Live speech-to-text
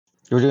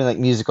We're doing like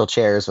musical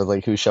chairs with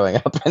like who's showing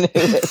up and who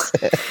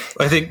isn't.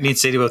 I think me and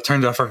Sadie both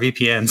turned off our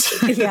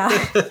VPNs. Yeah.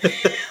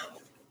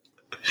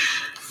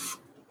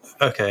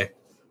 Okay.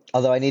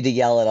 Although I need to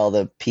yell at all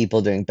the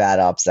people doing bad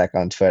OPSEC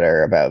on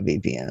Twitter about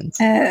VPNs.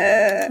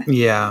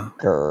 Yeah.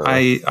 Grr.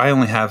 I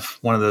only have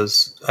one of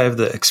those. I have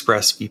the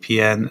Express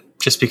VPN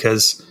just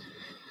because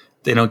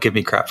they don't give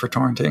me crap for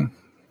torrenting.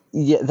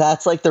 Yeah,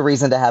 that's like the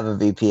reason to have a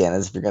VPN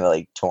is if you're going to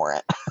like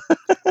torrent.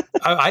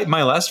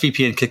 My last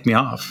VPN kicked me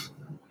off.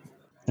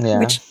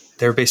 Yeah.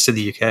 They're based in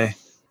the UK.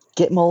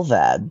 Get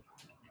Molvad.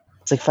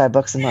 It's like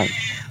 $5 a month.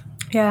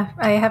 Yeah,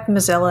 I have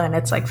Mozilla and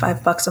it's like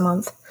 $5 a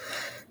month.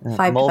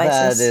 5 Molvad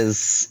devices.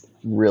 is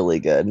really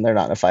good, and they're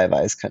not in a Five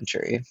Eyes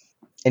country.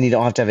 And you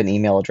don't have to have an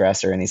email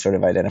address or any sort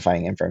of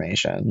identifying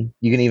information.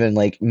 You can even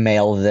like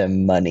mail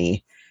them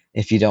money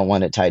if you don't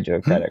want it tied to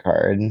a credit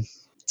card.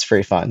 It's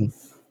pretty fun.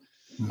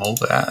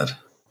 Molvad.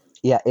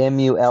 Yeah,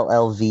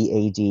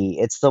 MULLVAD.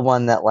 It's the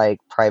one that like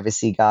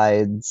privacy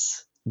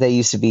guides. They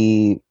used to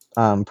be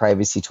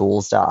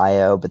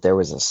privacytools.io, but there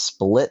was a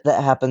split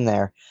that happened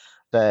there.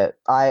 But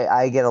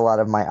I get a lot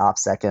of my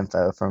OPSEC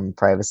info from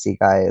privacy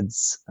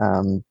guides.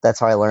 That's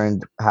how I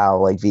learned how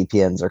like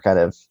VPNs are kind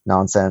of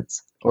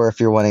nonsense. Or if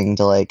you're wanting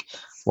to like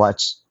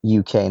watch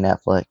UK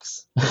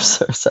Netflix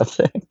or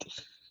something.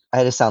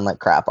 I just sound like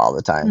crap all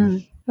the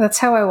time. That's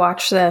how I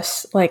watch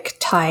this like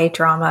Thai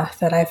drama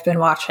that I've been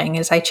watching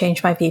is I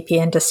change my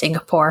VPN to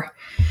Singapore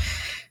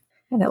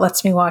and it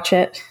lets me watch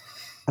it.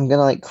 I'm going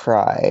to like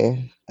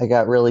cry. I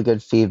got really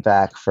good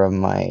feedback from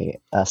my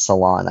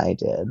salon I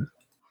did.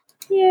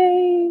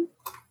 Yay.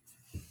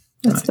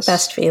 That's Nice. the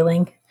best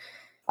feeling.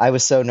 I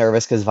was so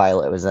nervous because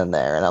Violet was in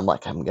there, and I'm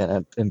like, I'm going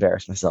to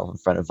embarrass myself in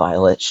front of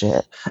Violet.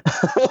 Shit.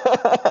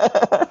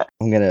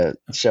 I'm going to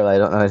show I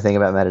don't know anything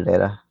about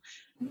metadata.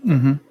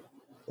 Mm-hmm.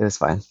 It was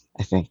fine,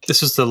 I think.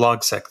 This was the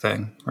logsec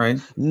thing, right?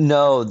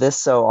 No,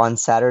 so on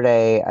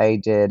Saturday, I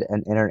did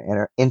an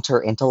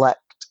inter-intellect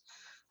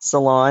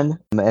salon,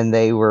 and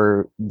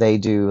they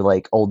do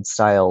like old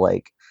style,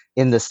 like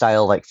in the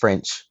style like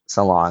French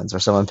salons where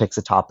someone picks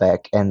a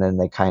topic and then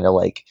they kind of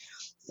like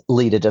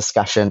lead a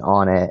discussion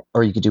on it,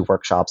 or you could do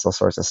workshops, all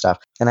sorts of stuff.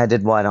 And I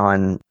did one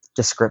on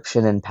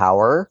description and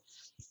power,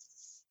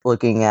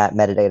 looking at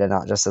metadata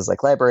not just as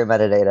like library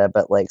metadata,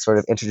 but like sort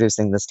of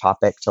introducing this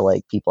topic to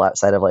like people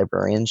outside of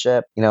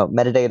librarianship. You know,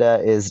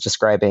 metadata is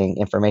describing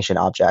information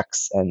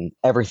objects, and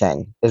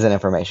everything is an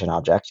information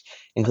object,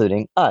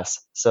 including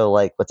us. So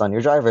like what's on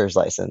your driver's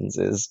license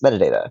is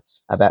metadata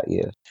about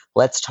you.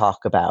 Let's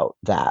talk about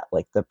that,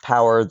 like the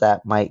power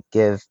that might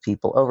give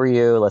people over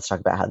you. Let's talk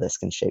about how this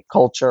can shape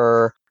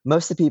culture.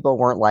 Most of the people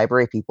weren't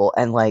library people,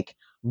 and like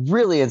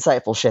really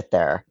insightful shit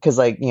there. Because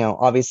like, you know,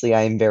 obviously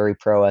I'm very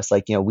pro us.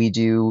 Like, you know, we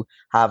do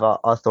have a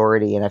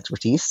authority and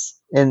expertise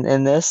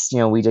in this. You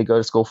know, we did go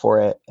to school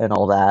for it and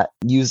all that.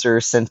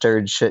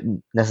 User-centered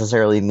shouldn't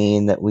necessarily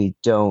mean that we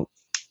don't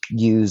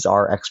use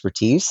our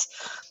expertise.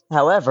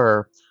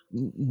 However,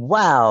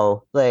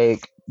 wow,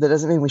 like that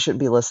doesn't mean we shouldn't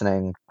be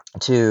listening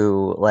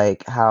to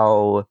like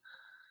how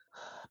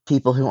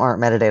people who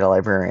aren't metadata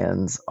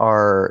librarians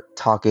are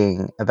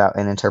talking about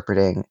and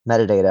interpreting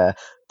metadata.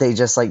 They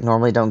just like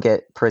normally don't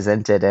get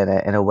presented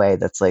in a way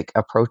that's like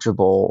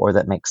approachable or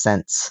that makes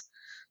sense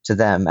to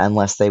them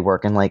unless they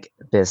work in like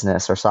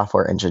business or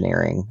software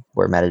engineering,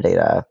 where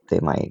metadata, they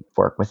might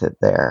work with it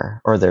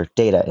there, or they're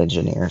data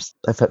engineers.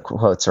 I put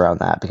quotes around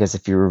that because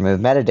if you remove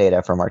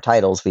metadata from our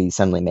titles, we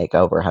suddenly make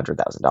over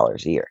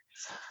 $100,000 a year,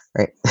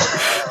 right?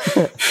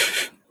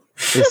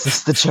 This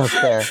is the joke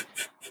there.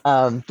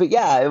 But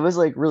yeah, it was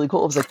like really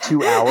cool. It was like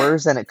 2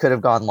 hours and it could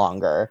have gone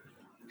longer.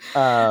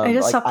 I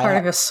just like, saw part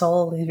of a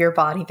soul in your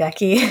body,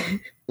 Becky.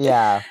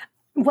 Yeah.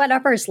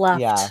 Whatever's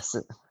left. Yeah.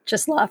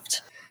 Just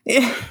left.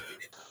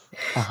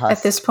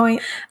 At this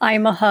point,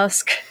 I'm a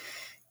husk.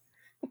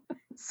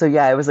 So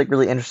yeah, it was like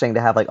really interesting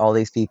to have like all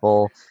these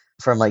people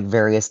from like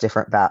various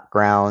different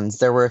backgrounds.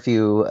 There were a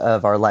few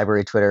of our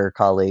library Twitter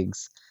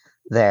colleagues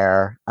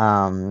there,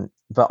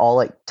 but all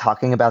like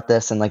talking about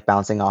this and like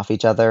bouncing off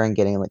each other and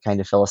getting like kind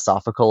of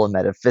philosophical and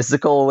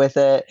metaphysical with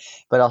it,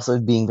 but also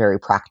being very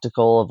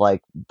practical of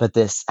like, but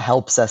this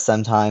helps us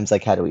sometimes.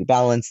 Like, how do we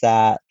balance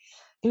that?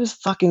 It was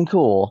fucking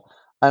cool.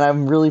 And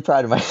I'm really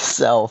proud of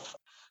myself.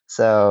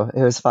 So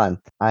it was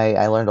fun.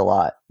 I learned a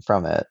lot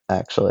from it,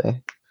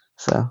 actually.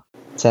 So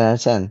 10 out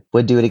of 10.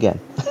 Would do it again.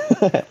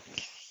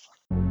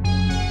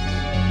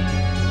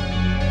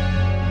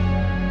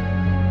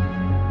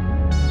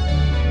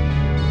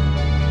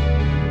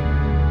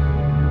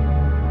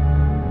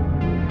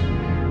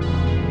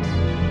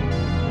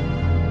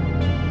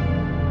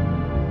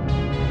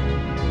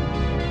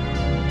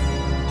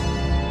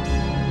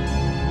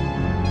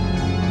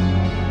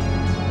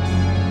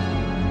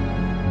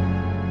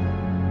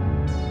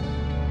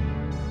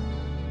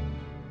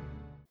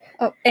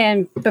 Oh,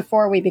 and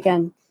before we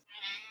begin,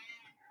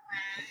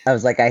 I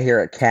was like, I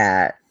hear a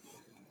cat.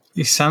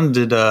 You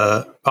sounded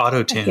I hear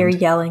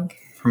auto-tuned yelling.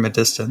 from a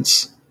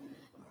distance.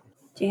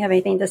 do you have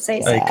anything to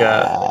say? Like,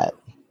 Cat.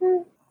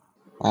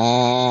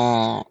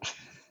 yeah,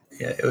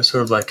 it was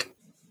sort of like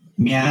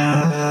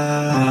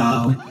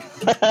meow,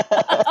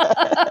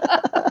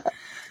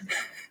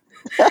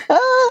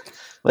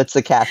 What's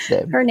the cat's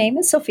name? Her name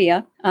is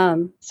Sophia.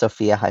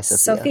 Sophia. Hi, Sophia.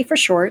 Sophie for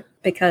short,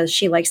 because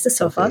she likes the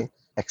sofa. Sophie.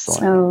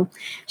 Excellent. So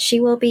she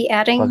will be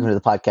adding. Welcome to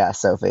the podcast,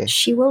 Sophie.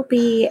 She will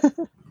be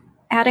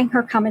adding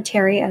her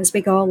commentary as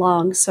we go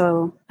along.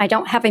 So I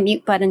don't have a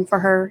mute button for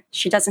her.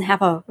 She doesn't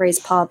have a raise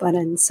paw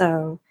button.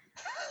 So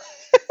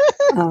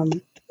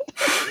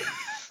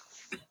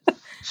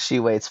She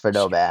waits for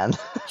no man.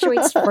 she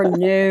waits for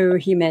no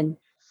human.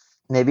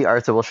 Maybe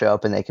Arthur will show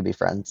up and they could be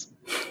friends.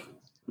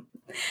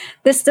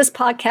 This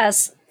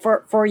podcast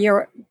for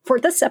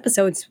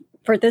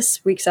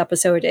this week's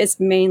episode is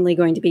mainly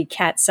going to be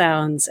cat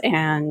sounds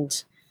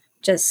and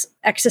just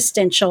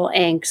existential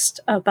angst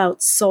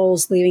about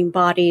souls leaving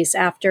bodies,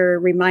 after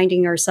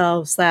reminding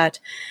ourselves that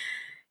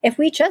if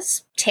we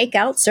just take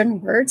out certain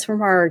words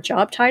from our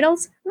job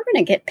titles, we're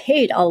going to get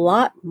paid a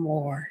lot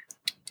more.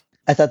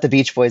 I thought the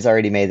Beach Boys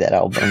already made that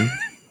album.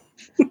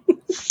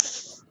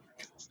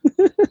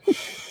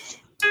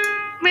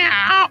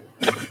 Meow.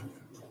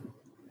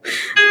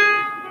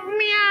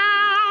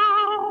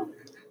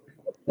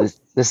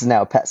 This is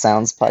now a Pet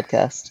Sounds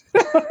podcast.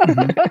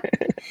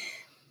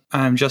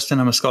 I'm Justin.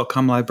 I'm a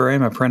Skullcom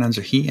librarian. My pronouns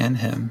are he and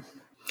him.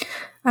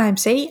 I'm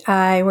Sadie.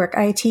 I work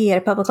IT at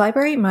a public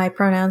library. My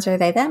pronouns are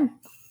they, them.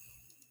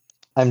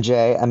 I'm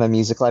Jay. I'm a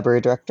music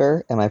library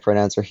director, and my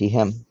pronouns are he,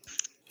 him.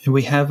 And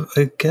we have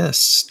a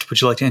guest. Would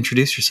you like to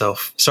introduce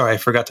yourself? Sorry, I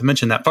forgot to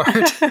mention that part.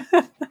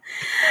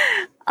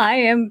 I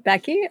am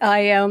Becky. I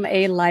am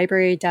a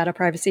library data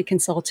privacy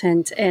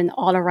consultant and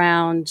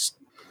all-around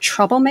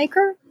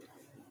troublemaker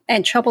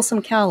and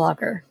troublesome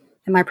cataloger.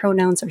 And my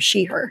pronouns are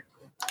she, her.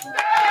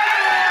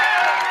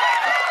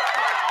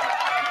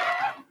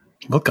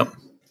 Welcome.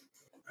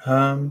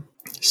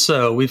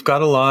 So we've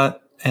got a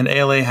lot, and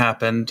ALA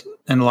happened,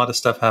 and a lot of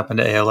stuff happened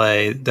to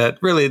ALA that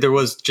really there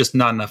was just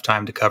not enough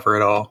time to cover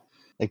it all.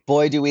 Like,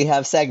 boy, do we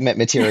have segment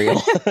material.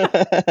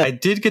 I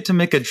did get to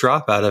make a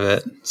drop out of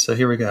it, so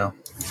here we go.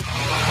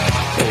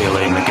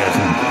 ALA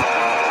McGettin.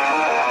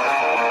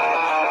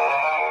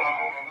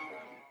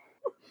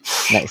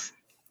 Nice.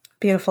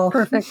 Beautiful.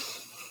 Perfect.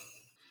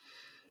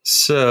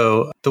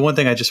 So the one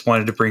thing I just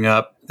wanted to bring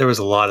up, there was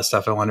a lot of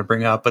stuff I wanted to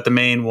bring up, but the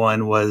main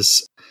one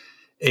was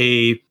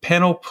a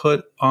panel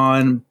put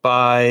on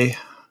by,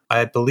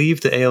 I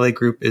believe the ALA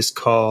group is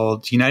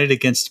called Unite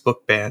Against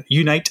Book Bans,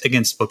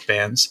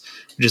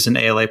 which is an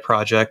ALA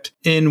project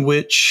in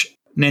which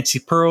Nancy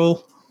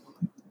Pearl,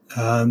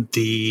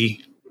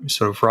 the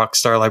sort of rock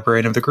star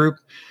librarian of the group,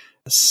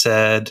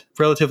 said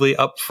relatively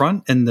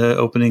upfront in the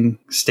opening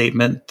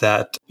statement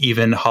that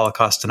even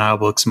Holocaust denial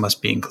books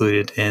must be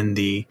included in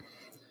the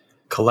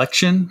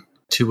collection,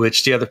 to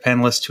which the other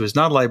panelist, who is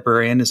not a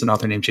librarian, is an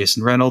author named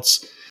Jason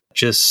Reynolds,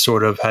 just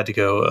sort of had to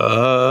go,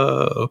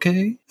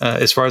 okay.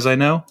 As far as I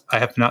know, I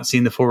have not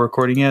seen the full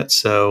recording yet,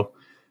 so,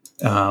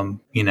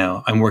 I'm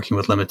working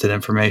with limited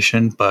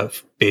information,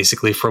 but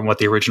basically from what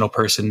the original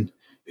person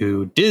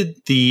who did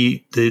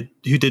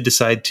who did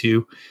decide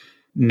to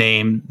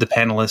name the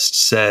panelist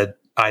said,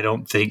 I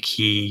don't think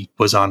he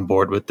was on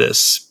board with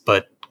this,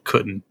 but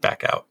couldn't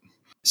back out.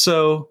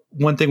 So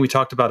one thing we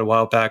talked about a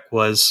while back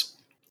was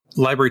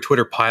library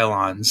Twitter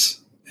pile-ons.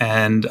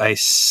 And I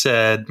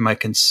said my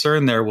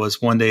concern there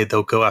was one day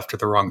they'll go after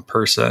the wrong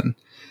person.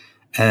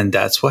 And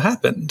that's what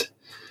happened,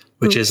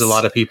 which is a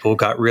lot of people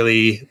got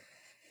really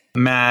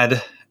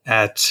mad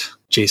at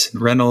Jason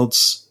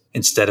Reynolds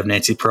instead of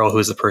Nancy Pearl, who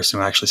is the person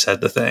who actually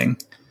said the thing.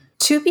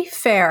 To be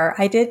fair,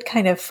 I did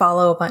kind of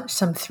follow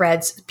some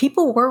threads.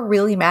 People were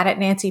really mad at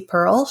Nancy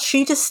Pearl.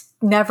 She just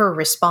never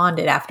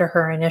responded after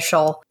her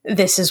initial,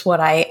 this is what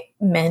I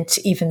meant,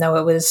 even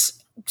though it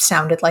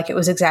sounded like it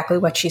was exactly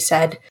what she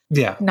said.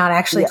 Yeah. Not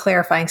actually a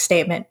clarifying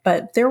statement.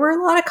 But there were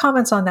a lot of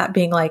comments on that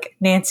being like,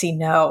 Nancy,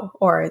 no,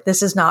 or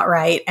this is not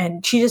right.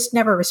 And she just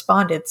never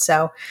responded.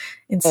 So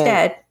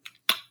instead,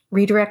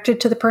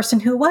 redirected to the person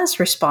who was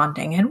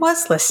responding and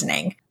was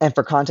listening. And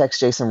for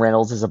context, Jason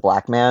Reynolds is a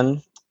black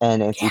man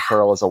and Nancy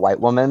Pearl is a white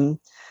woman.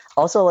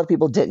 Also, a lot of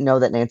people didn't know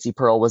that Nancy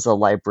Pearl was a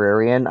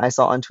librarian. I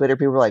saw on Twitter,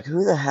 people were like,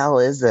 who the hell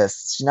is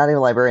this? She's not even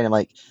a librarian. I'm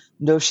like,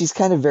 no, she's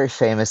kind of very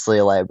famously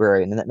a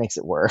librarian, and that makes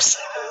it worse.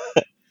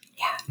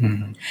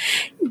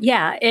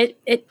 Yeah.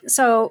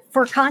 So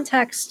for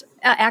context,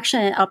 action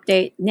and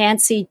update,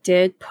 Nancy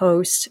did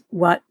post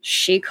what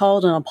she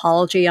called an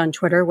apology on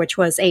Twitter, which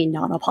was a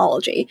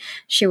non-apology.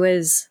 She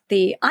was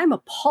I'm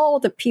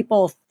appalled that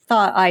people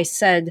thought I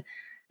said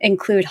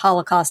include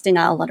Holocaust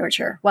denial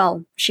literature.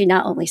 Well, she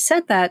not only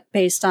said that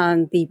based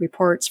on the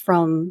reports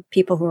from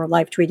people who were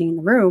live tweeting in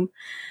the room,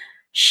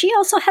 she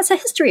also has a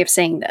history of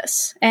saying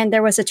this. And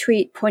there was a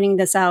tweet pointing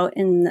this out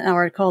in an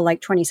article like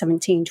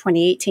 2017,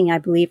 2018, I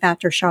believe,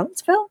 after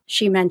Charlottesville.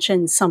 She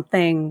mentioned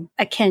something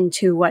akin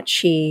to what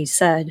she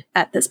said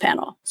at this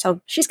panel.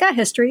 So she's got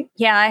history.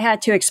 Yeah, I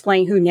had to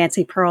explain who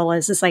Nancy Pearl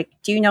is. It's like,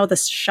 do you know the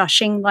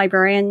shushing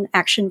librarian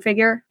action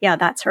figure? Yeah,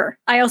 that's her.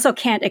 I also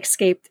can't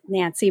escape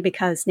Nancy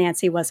because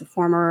Nancy was a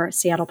former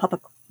Seattle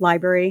Public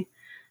Library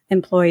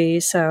employee,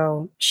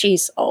 so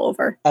she's all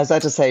over. I was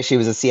about to say she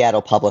was a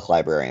Seattle Public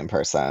Librarian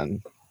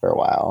person for a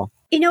while.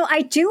 You know,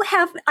 I do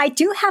have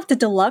the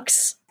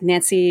deluxe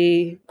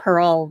Nancy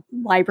Pearl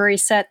library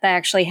set that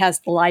actually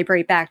has the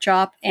library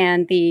backdrop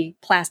and the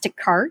plastic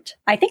cart.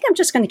 I think I'm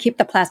just going to keep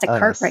the plastic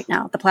cart right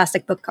now, the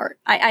plastic book cart.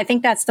 I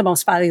think that's the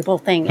most valuable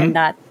thing in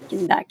that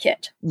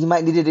kit. You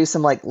might need to do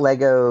some like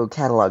Lego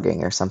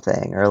cataloging or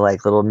something, or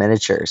like little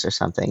miniatures or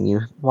something.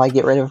 Why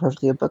get rid of a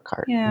perfectly book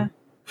cart? Yeah.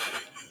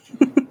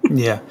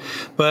 Yeah.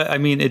 But I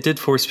mean, it did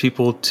force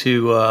people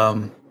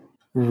to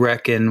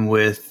reckon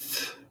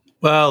with,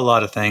 well, a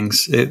lot of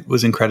things. It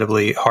was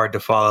incredibly hard to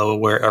follow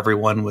where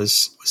everyone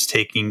was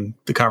taking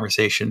the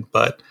conversation,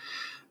 but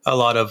a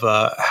lot of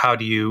how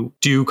do you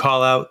do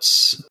call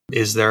outs?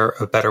 Is there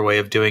a better way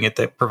of doing it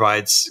that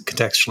provides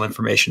contextual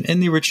information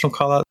in the original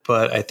call out?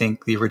 But I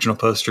think the original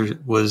poster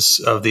was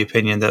of the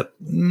opinion that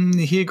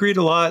he agreed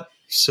a lot.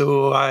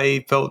 So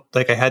I felt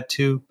like I had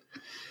to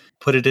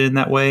put it in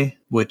that way,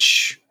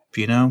 which,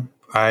 you know,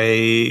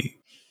 I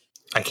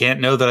can't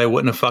know that I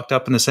wouldn't have fucked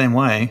up in the same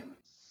way.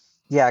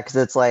 Yeah, because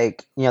it's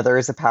like, there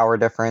is a power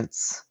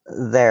difference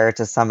there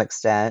to some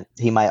extent.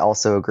 He might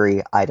also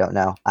agree. I don't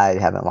know. I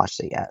haven't watched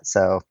it yet,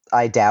 so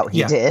I doubt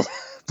he did.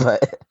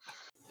 But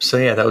so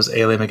yeah, that was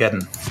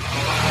Alien-mageddon.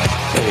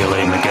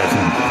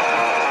 Alien-mageddon.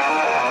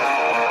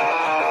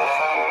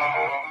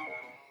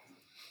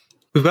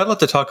 We've got a lot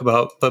to talk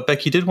about, but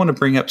Becky did want to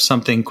bring up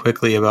something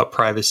quickly about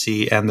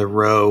privacy and the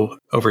Roe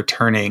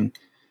overturning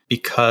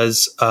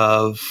because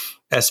of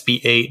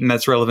SB 8, and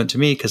that's relevant to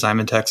me because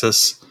I'm in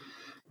Texas,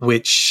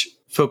 which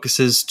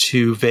focuses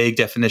to vague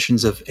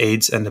definitions of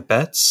aids and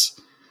abets,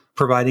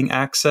 providing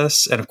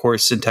access. And of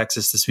course, in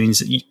Texas, this means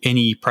that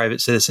any private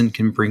citizen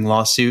can bring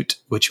lawsuit,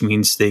 which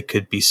means they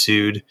could be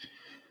sued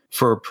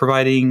for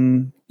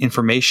providing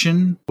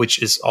information,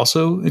 which is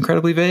also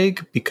incredibly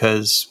vague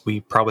because we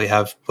probably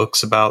have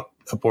books about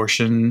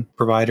abortion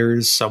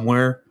providers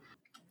somewhere.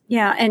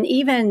 Yeah, and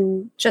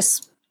even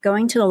just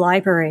going to the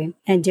library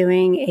and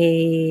doing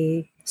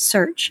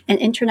an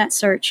internet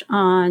search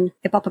on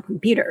a pop-up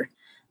computer.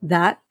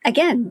 That,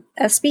 again,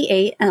 SB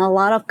 8 and a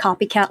lot of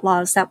copycat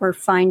laws that we're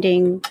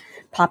finding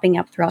popping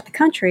up throughout the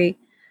country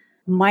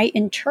might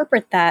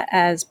interpret that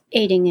as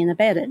aiding and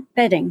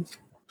abetting,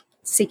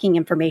 seeking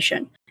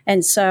information.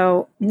 And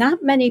so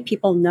not many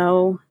people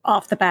know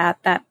off the bat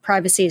that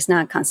privacy is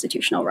not a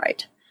constitutional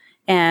right.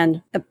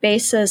 And the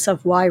basis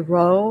of why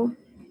Roe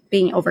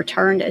being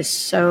overturned is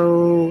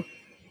so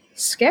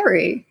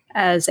scary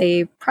as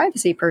a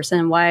privacy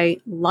person, why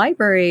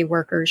library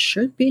workers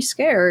should be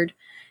scared,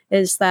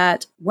 is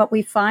that what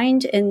we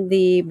find in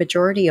the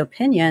majority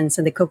opinions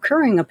and the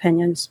concurring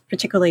opinions,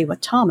 particularly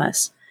with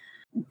Thomas,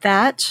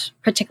 that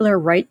particular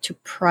right to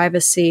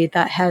privacy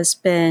that has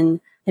been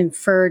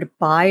inferred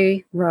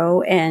by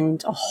Roe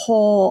and a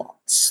whole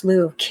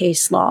slew of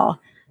case law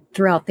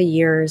throughout the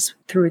years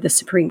through the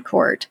Supreme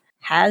Court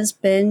has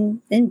been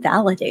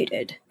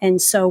invalidated.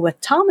 And so with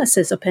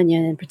Thomas's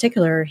opinion in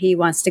particular, he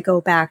wants to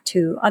go back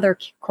to other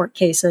court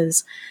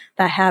cases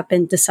that have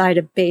been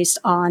decided based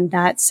on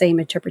that same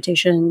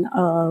interpretation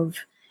of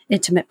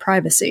intimate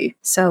privacy.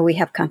 So we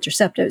have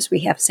contraceptives,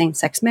 we have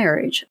same-sex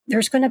marriage.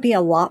 There's going to be a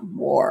lot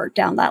more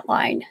down that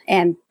line.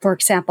 And for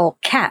example,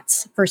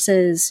 cats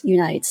versus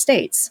United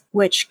States,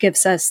 which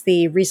gives us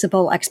the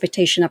reasonable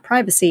expectation of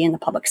privacy in the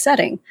public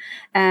setting.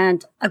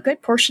 And a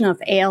good portion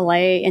of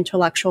ALA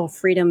intellectual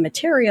freedom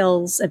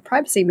materials and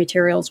privacy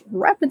materials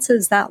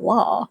references that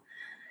law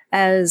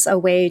as a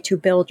way to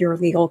build your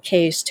legal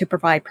case to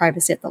provide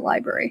privacy at the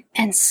library.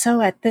 And so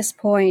at this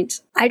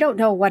point, I don't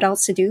know what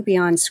else to do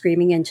beyond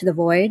screaming into the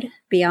void,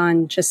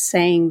 beyond just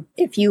saying,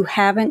 if you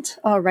haven't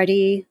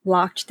already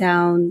locked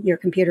down your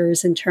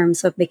computers in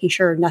terms of making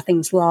sure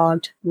nothing's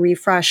logged,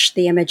 refresh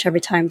the image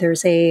every time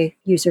there's a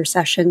user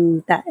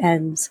session that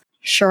ends,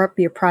 shore up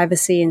your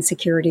privacy and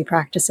security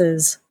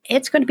practices,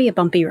 it's going to be a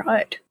bumpy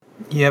ride.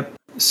 Yep.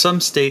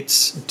 Some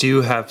states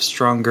do have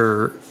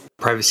stronger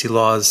privacy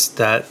laws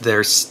that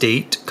their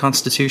state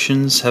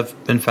constitutions have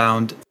been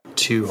found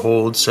to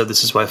hold. So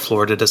this is why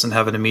Florida doesn't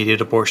have an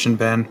immediate abortion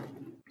ban.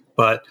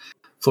 But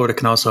Florida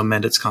can also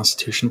amend its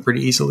constitution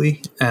pretty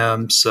easily.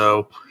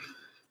 So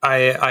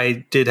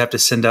I did have to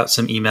send out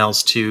some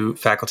emails to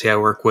faculty I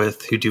work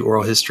with who do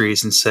oral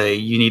histories and say,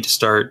 you need to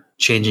start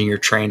changing your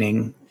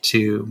training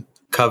to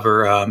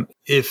cover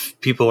if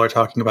people are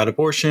talking about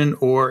abortion,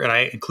 and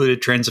I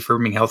included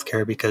trans-affirming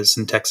healthcare because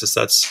in Texas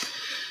that's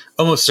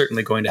almost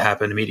certainly going to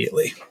happen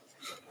immediately.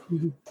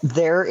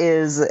 There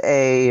is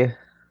a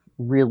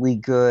really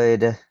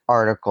good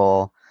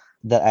article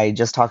that I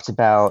just talked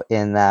about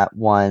in that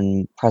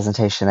one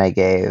presentation I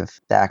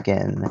gave back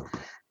in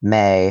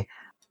May.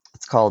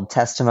 It's called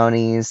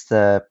Testimonies,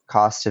 the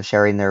Cost of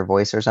Sharing Their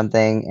Voice or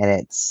something. And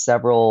it's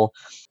several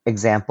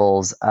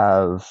examples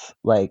of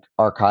like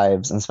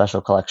archives and special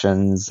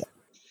collections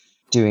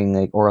doing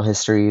like oral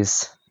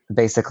histories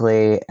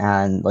basically,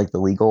 and like the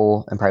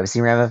legal and privacy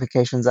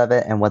ramifications of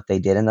it and what they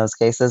did in those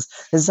cases.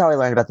 This is how I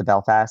learned about the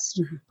Belfast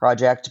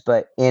project,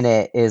 but in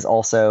it is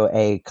also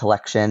a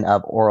collection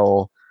of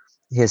oral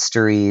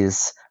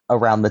histories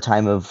around the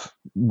time of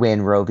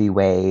when Roe v.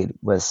 Wade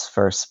was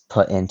first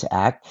put into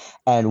act,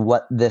 and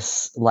what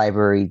this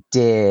library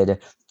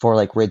did for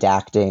like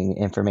redacting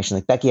information.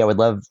 Like, Becky, I would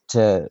love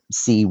to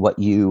see what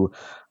you,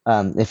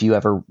 if you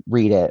ever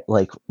read it,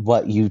 like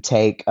what you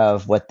take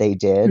of what they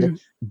did. Mhm.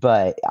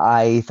 But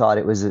I thought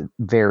it was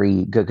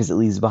very good because it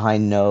leaves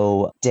behind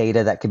no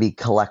data that could be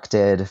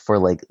collected for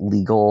like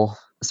legal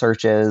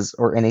searches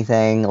or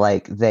anything.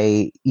 Like,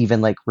 they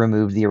even like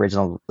removed the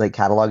original like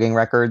cataloging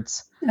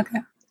records Okay.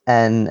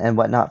 and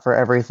whatnot for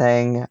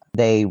everything.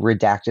 They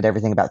redacted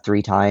everything about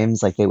 3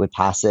 times. Like, they would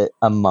pass it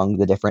among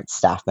the different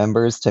staff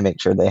members to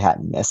make sure they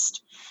hadn't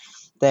missed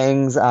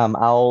things.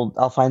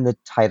 I'll find the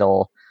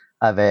title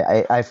of it.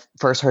 I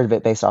first heard of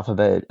it based off of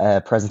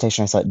a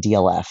presentation I saw at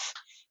DLF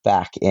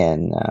back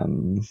in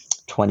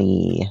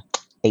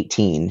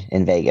 2018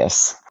 in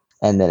Vegas,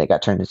 and then it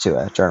got turned into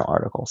a journal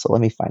article. So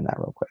let me find that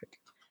real quick.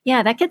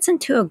 Yeah, that gets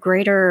into a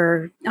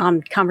greater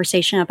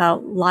conversation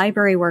about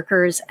library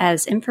workers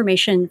as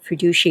information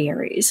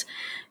fiduciaries,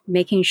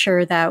 making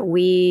sure that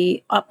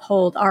we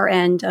uphold our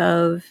end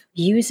of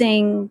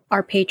using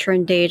our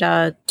patron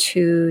data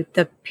to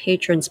the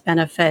patron's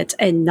benefit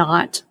and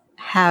not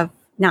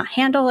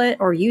handle it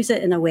or use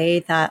it in a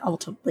way that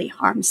ultimately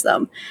harms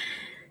them.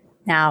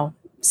 Now,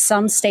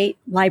 some state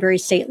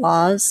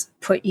laws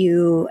put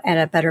you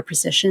at a better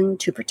position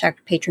to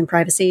protect patron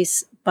privacy,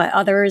 but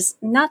others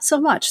not so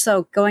much.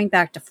 So going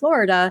back to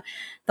Florida,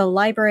 the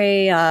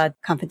library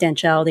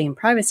confidentiality and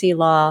privacy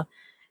law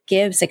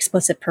gives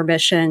explicit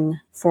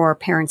permission for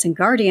parents and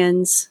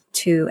guardians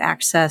to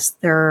access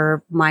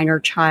their minor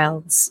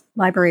child's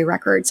library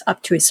records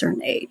up to a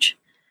certain age.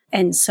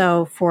 And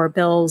so for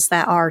bills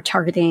that are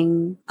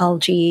targeting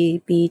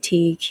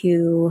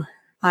LGBTQIA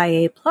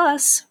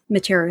plus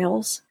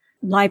materials,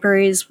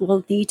 libraries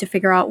will need to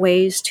figure out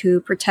ways to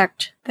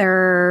protect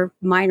their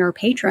minor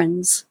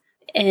patrons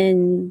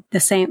at the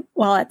same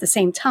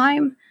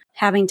time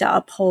having to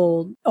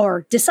uphold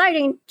or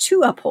deciding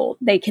to uphold,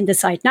 they can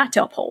decide not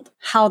to uphold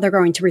how they're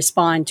going to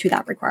respond to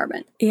that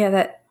requirement.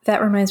 Yeah,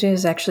 that reminds me, I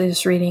was actually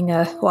just reading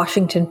a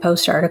Washington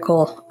Post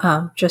article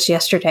just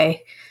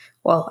yesterday.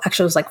 Well,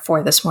 actually, it was like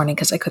 4 this morning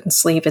because I couldn't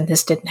sleep and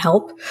this didn't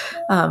help.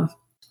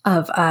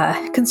 Of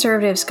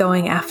conservatives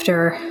going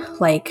after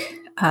like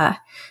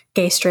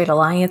gay straight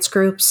alliance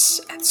groups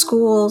at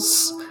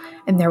schools.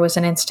 And there was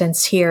an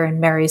instance here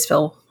in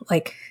Marysville,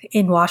 like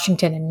in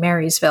Washington in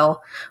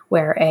Marysville,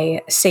 where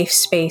a safe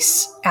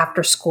space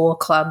after school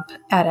club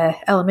at an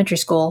elementary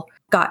school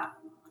got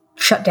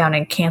shut down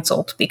and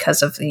canceled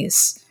because of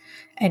these.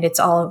 And it's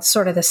all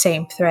sort of the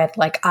same thread.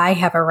 Like, I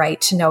have a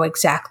right to know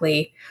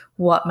exactly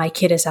what my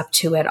kid is up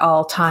to at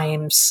all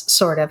times,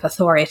 sort of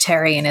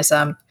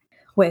authoritarianism,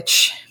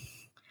 which,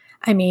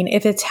 I mean,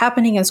 if it's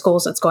happening in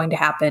schools, it's going to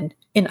happen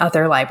in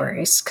other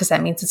libraries, because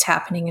that means it's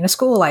happening in a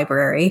school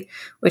library,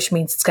 which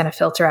means it's going to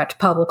filter out to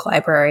public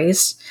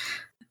libraries.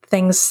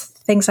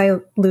 Things I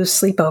lose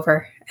sleep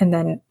over, and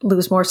then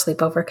lose more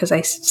sleep over because I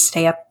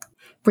stay up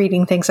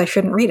reading things I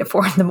shouldn't read at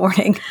 4 in the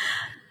morning.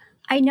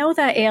 I know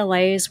that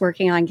ALA is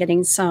working on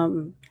getting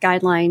some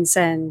guidelines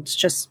and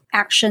just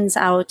actions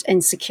out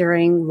in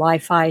securing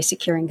Wi-Fi,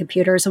 securing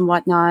computers and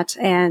whatnot.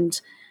 And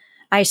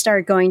I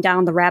started going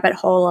down the rabbit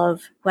hole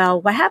of,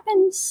 well, what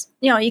happens?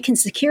 You can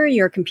secure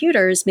your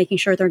computers, making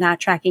sure they're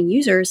not tracking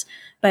users.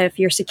 But if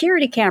your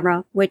security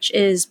camera, which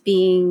is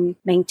being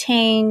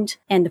maintained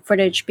and the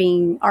footage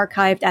being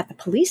archived at the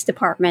police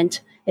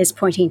department, is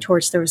pointing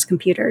towards those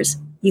computers,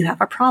 you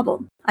have a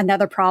problem.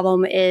 Another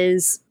problem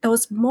is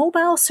those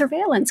mobile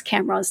surveillance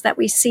cameras that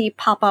we see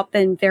pop up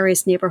in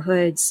various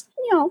neighborhoods.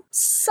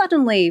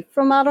 Suddenly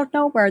from out of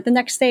nowhere, the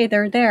next day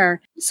they're there.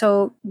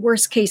 So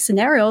worst case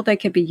scenario, they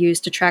could be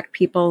used to track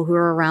people who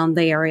are around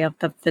the area of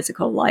the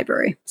physical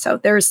library. So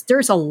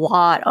there's a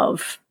lot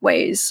of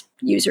ways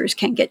users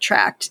can get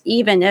tracked,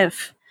 even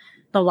if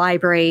the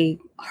library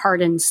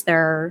hardens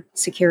their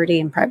security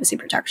and privacy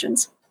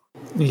protections.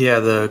 Yeah,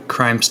 the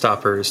Crime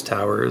Stoppers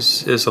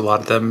towers is a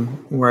lot of them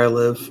where I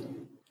live.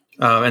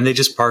 And they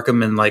just park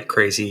them in like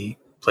crazy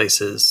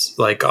places.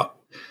 Like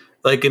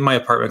in my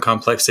apartment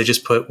complex, they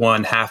just put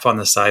one half on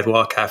the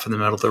sidewalk, half in the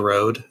middle of the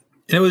road.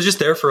 And it was just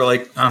there for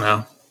like, I don't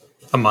know,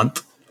 a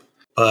month.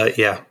 But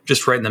yeah,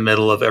 just right in the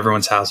middle of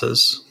everyone's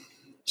houses.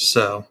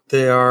 So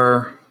they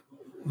are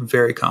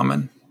very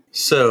common.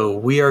 So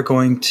we are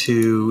going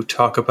to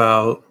talk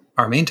about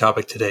our main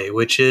topic today,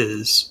 which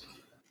is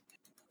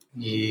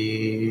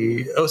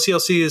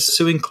OCLC is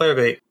suing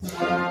Clarivate.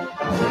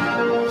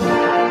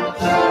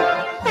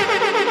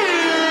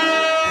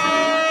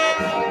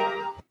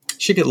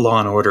 Should get Law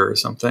and Order or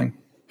something.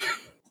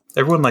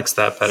 Everyone likes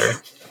that better.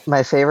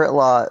 My favorite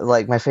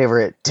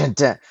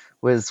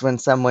was when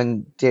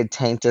someone did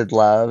Tainted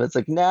Love. It's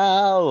like,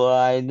 now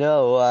I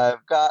know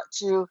I've got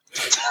to.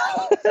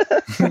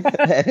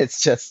 And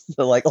it's just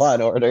like Law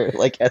and Order,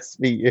 like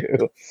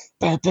SVU.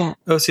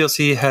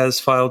 OCLC has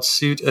filed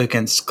suit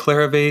against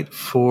Clarivate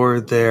for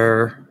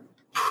their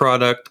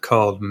product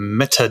called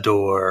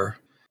Metador,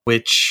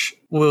 which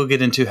we'll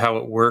get into how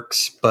it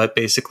works, but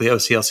basically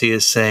OCLC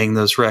is saying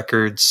those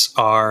records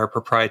are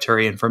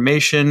proprietary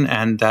information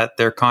and that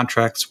their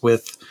contracts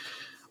with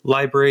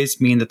libraries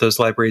mean that those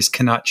libraries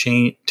cannot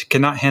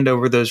hand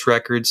over those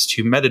records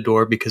to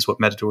Metador, because what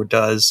Metador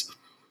does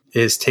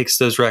is takes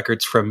those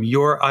records from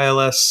your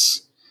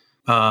ILS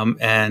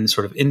and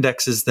sort of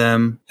indexes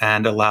them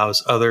and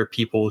allows other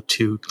people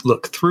to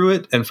look through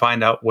it and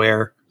find out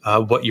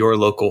what your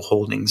local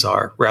holdings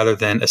are, rather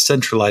than a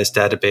centralized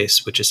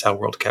database, which is how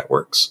WorldCat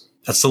works.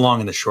 That's the long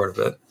and the short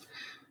of it.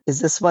 Is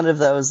this one of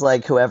those,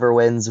 like, whoever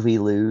wins, we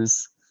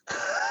lose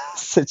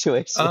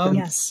situations?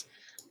 Yes.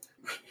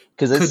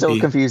 Because it still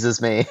confuses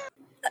me.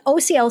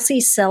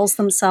 OCLC sells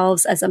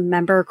themselves as a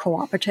member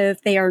cooperative.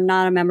 They are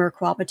not a member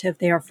cooperative.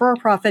 They are a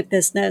for-profit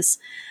business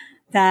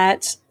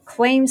that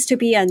claims to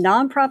be a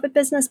nonprofit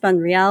business, but in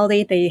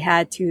reality, they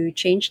had to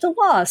change the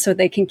law so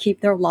they can keep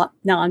their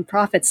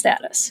nonprofit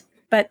status.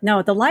 But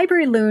no, the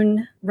Library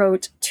Loon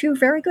wrote 2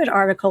 very good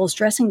articles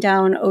dressing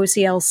down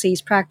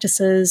OCLC's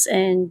practices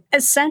and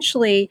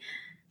essentially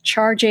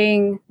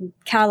charging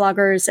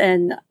catalogers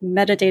and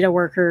metadata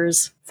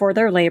workers for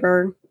their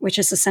labor, which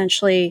is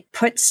essentially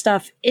put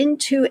stuff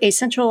into a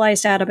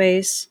centralized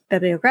database,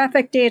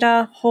 bibliographic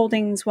data,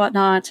 holdings,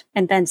 whatnot,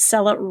 and then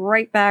sell it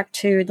right back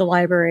to the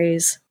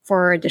libraries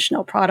for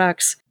additional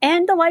products.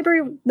 And the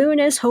Library Loon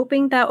is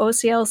hoping that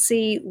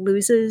OCLC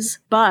loses,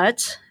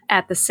 but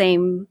at the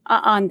same,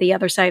 on the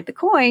other side of the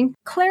coin,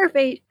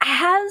 Clarivate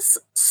has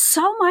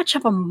so much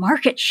of a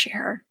market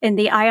share in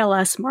the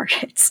ILS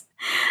markets.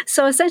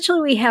 So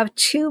essentially we have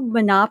 2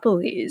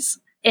 monopolies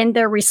in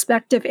their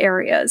respective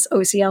areas,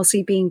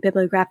 OCLC being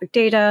bibliographic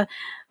data,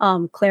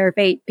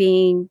 Clarivate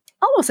being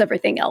almost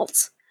everything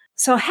else.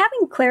 So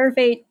having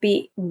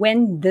Clarivate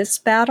win this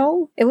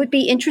battle, it would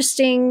be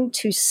interesting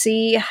to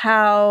see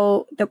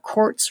how the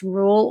courts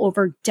rule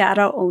over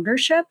data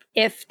ownership.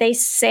 If they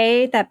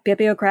say that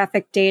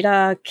bibliographic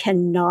data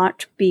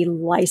cannot be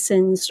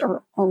licensed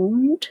or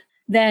owned,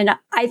 then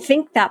I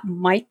think that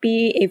might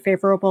be a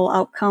favorable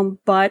outcome.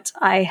 But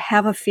I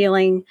have a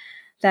feeling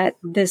that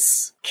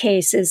this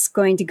case is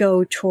going to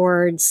go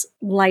towards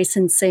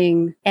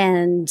licensing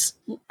and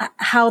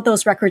how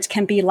those records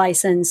can be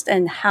licensed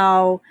and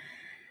how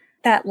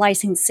that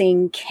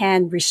licensing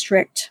can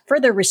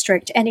further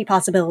restrict any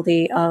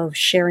possibility of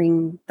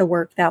sharing the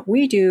work that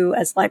we do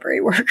as library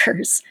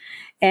workers,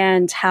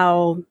 and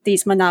how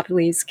these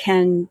monopolies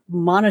can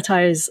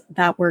monetize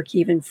that work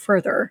even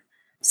further.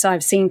 So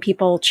I've seen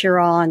people cheer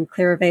on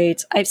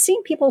Clarivate. I've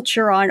seen people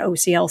cheer on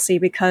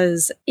OCLC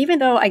because even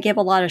though I give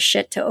a lot of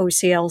shit to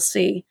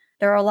OCLC,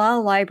 there are a lot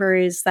of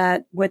libraries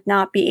that would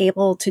not be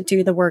able to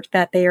do the work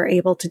that they are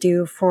able to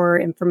do for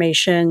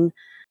information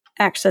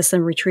access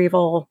and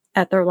retrieval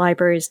at their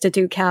libraries, to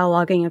do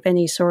cataloging of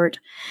any sort,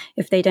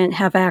 if they didn't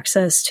have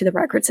access to the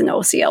records in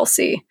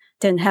OCLC,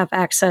 didn't have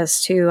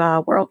access to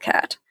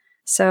WorldCat.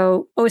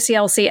 So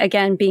OCLC,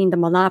 again, being the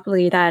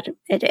monopoly that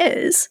it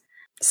is,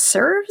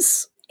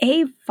 serves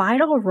a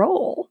vital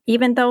role.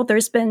 Even though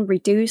there's been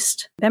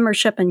reduced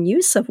membership and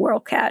use of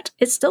WorldCat,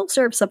 it still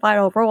serves a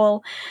vital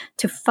role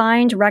to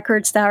find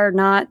records that are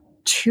not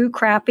too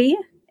crappy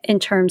in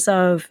terms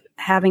of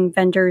having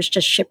vendors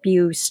just ship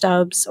you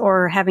stubs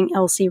or having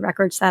LC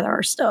records that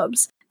are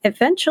stubs.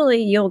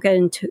 Eventually,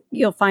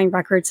 you'll find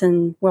records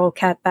in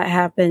WorldCat that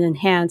have been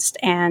enhanced,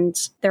 and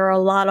there are a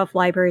lot of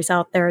libraries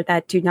out there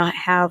that do not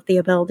have the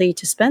ability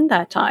to spend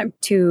that time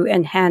to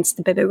enhance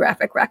the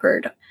bibliographic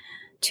record,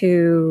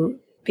 to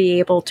be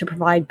able to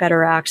provide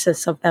better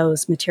access of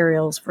those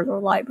materials for their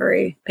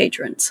library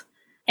patrons.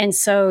 And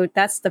so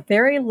that's the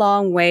very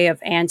long way of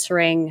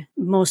answering.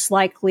 Most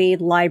likely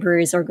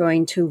libraries are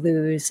going to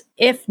lose.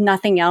 If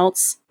nothing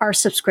else, our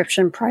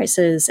subscription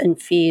prices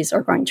and fees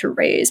are going to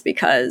raise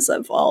because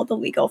of all the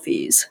legal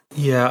fees.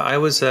 Yeah, I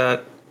was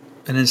at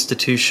an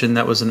institution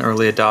that was an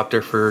early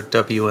adopter for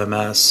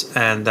WMS,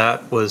 and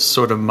that was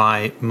sort of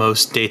my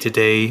most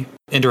day-to-day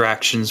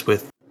interactions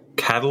with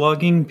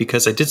cataloging,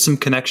 because I did some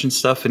connection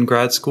stuff in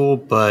grad school,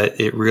 but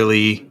it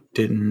really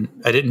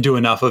I didn't do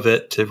enough of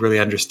it to really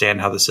understand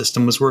how the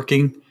system was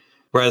working.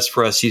 Whereas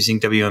for us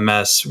using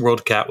WMS,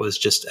 WorldCat was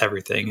just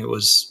everything. It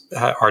was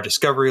our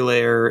discovery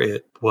layer.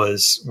 It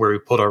was where we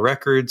pulled our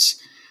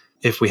records.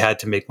 If we had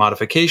to make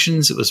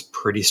modifications, it was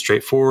pretty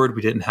straightforward.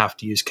 We didn't have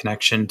to use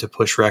connection to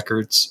push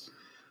records.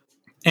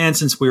 And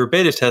since we were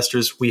beta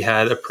testers, we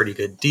had a pretty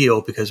good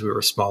deal because we were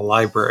a small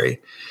library.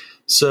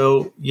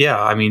 So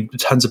yeah, I mean,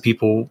 tons of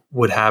people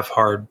would have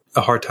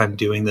a hard time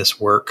doing this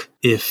work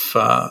if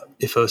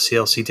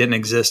OCLC didn't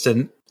exist.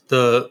 And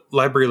the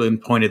Library Loon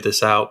pointed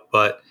this out,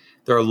 but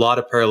there are a lot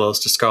of parallels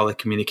to Scholarly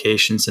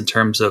Communications in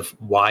terms of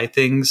why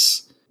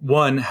things.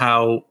 One,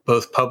 how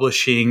both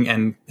publishing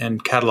and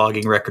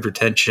cataloging record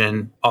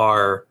retention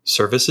are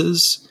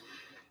services,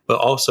 but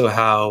also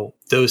how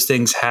those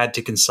things had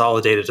to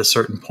consolidate at a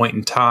certain point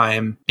in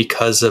time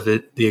because of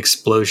the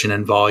explosion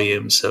in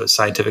volume. So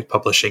scientific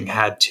publishing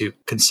had to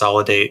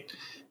consolidate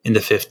in the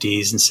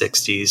 50s and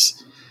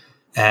 60s.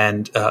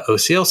 And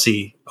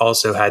OCLC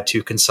also had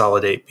to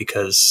consolidate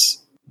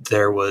because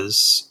there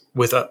was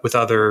with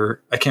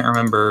other, I can't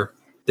remember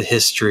the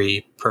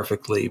history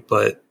perfectly,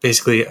 but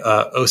basically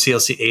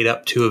OCLC ate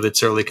up two of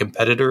its early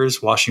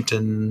competitors,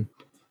 Washington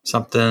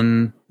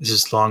something. This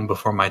is long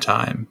before my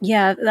time.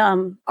 Yeah,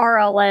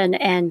 RLN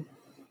and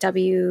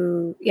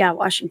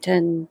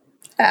Washington.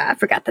 I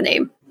forgot the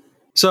name.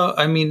 So,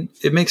 I mean,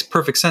 it makes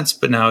perfect sense,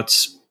 but now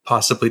it's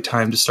possibly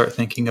time to start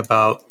thinking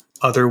about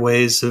other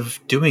ways of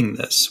doing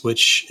this,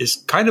 which is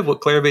kind of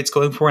what Clarivate's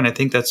going for. And I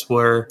think that's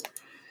where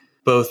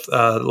both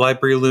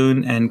Library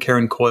Loon and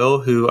Karen Coyle,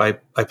 who I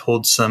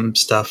pulled some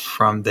stuff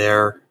from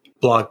their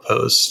blog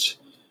post,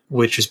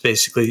 which is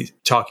basically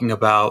talking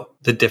about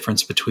the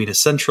difference between a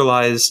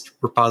centralized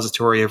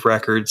repository of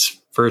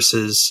records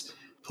versus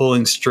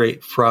pulling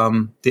straight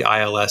from the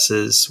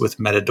ILSs with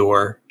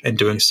Metador and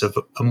doing sort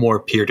of a more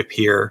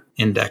peer-to-peer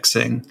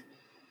indexing,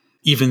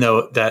 even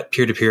though that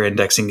peer-to-peer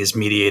indexing is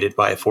mediated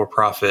by a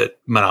for-profit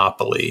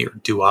monopoly or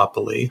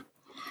duopoly.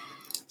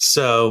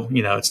 So,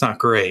 it's not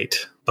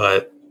great,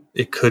 but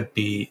it could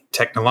be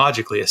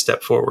technologically a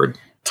step forward.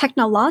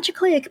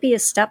 Technologically, it could be a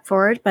step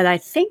forward, but I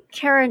think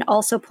Karen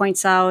also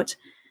points out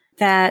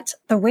that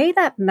the way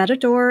that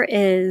Metador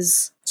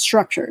is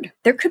structured,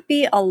 there could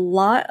be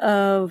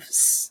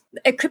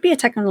it could be a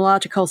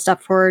technological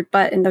step forward,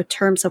 but in the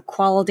terms of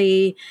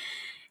quality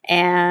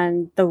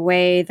and the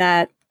way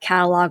that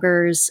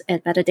catalogers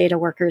and metadata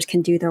workers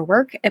can do their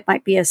work, it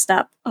might be a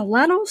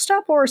lateral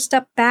step or a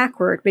step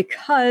backward,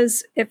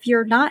 because if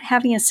you're not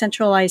having a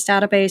centralized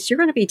database, you're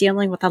going to be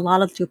dealing with a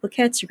lot of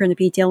duplicates. You're going to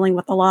be dealing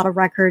with a lot of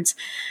records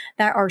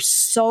that are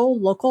so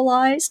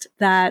localized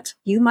that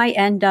you might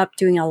end up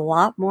doing a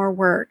lot more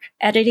work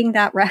editing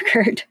that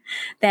record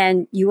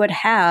than you would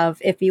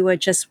have if you would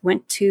just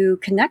went to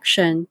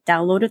Connection,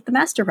 downloaded the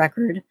master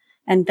record,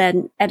 and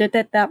then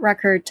edited that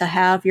record to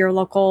have your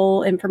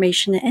local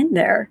information in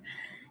there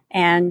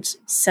and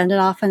send it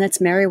off on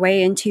its merry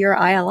way into your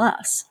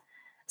ILS.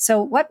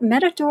 So what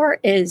Metador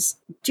is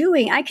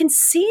doing, I can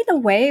see the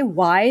way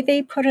why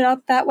they put it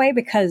up that way,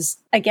 because,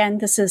 again,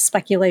 this is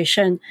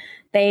speculation.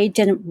 They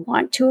didn't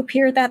want to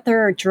appear that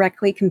they're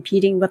directly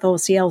competing with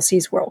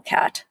OCLC's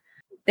WorldCat.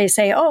 They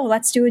say,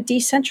 let's do a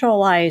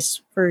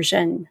decentralized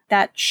version.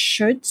 That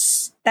should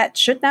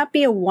not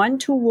be a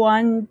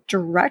one-to-one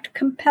direct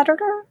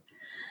competitor.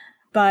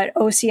 But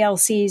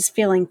OCLC is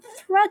feeling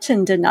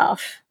threatened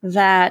enough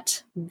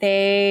that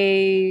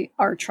they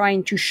are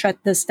trying to shut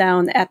this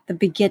down at the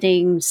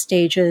beginning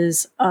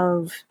stages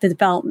of the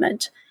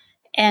development.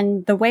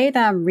 And the way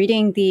that I'm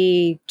reading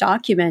the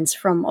documents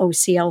from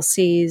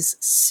OCLC's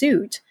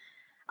suit,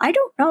 I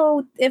don't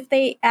know if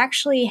they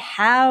actually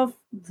have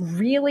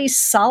really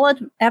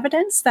solid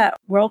evidence that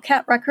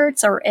WorldCat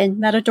records are in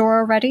Metador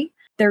already.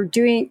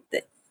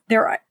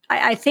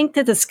 I think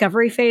the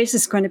discovery phase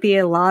is going to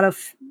be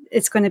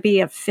it's going to be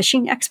a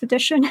fishing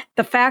expedition.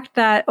 The fact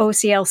that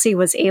OCLC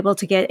was able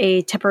to get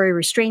a temporary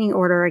restraining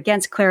order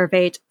against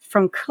Clarivate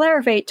from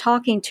Clarivate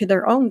talking to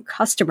their own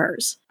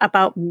customers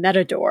about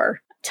Metador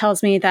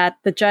tells me that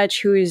the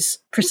judge who is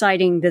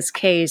presiding this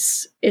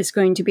case is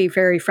going to be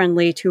very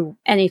friendly to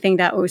anything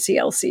that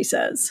OCLC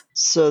says.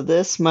 So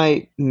this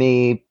might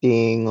me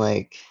being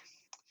like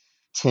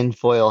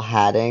tinfoil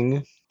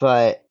hatting,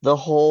 but the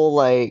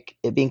whole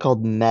it being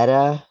called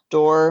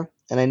Metador,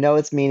 and I know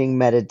it's meaning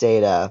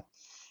metadata,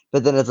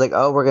 but then it's like,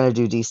 we're going to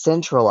do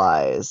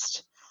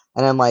decentralized.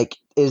 And I'm like,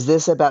 is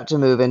this about to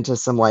move into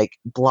some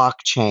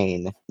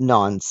blockchain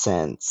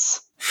nonsense?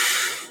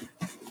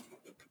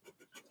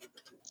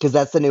 Because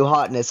that's the new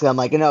hotness. I'm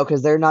like, no,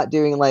 because they're not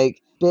doing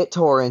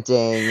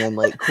BitTorrenting and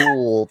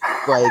cool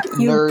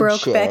You nerd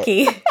broke shit.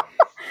 Becky.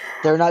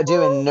 They're not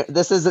doing.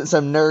 This isn't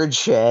some nerd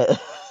shit.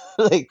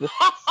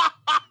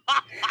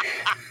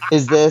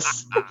 Is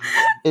this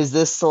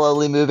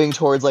slowly moving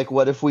towards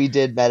what if we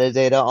did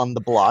metadata on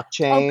the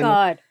blockchain? Oh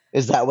God.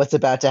 Is that what's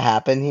about to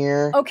happen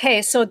here?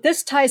 Okay, so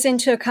this ties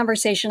into a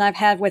conversation I've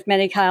had with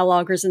many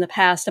catalogers in the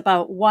past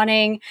about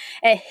wanting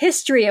a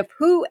history of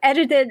who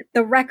edited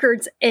the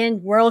records in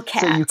WorldCat.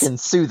 So you can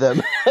sue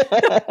them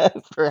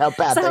for how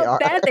bad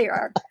they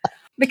are.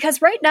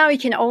 Because right now you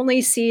can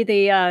only see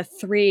the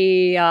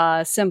three-letter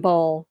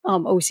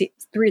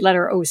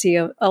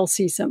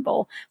OCLC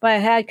symbol. But I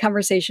had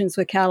conversations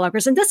with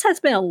catalogers, and this has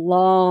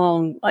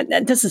been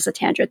this is a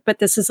tangent, but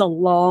this is a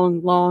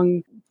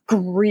long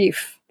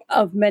grief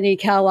of many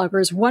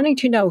catalogers wanting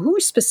to know who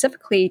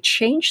specifically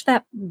changed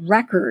that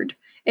record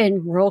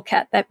in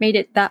WorldCat that made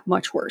it that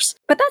much worse.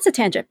 But that's a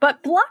tangent.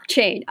 But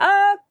blockchain,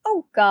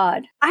 oh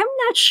God. I'm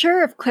not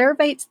sure if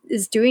Clarivate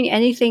is doing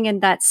anything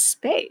in that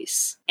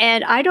space.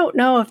 And I don't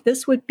know if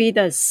this would be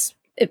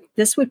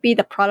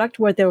the product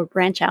where they would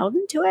branch out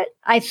into it.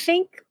 I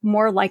think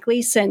more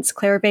likely, since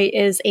Clarivate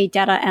is a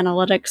data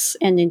analytics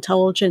and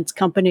intelligence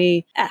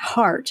company at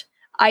heart,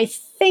 I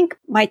think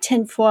my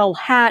tinfoil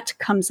hat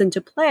comes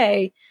into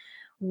play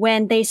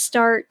when they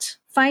start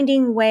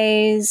finding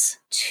ways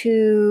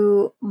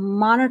to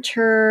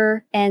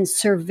monitor and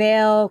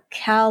surveil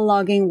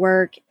cataloging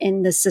work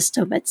in the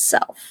system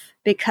itself.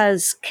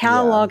 Because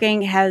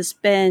cataloging has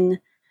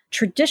been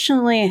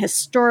traditionally and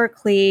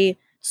historically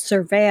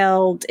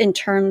surveilled in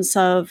terms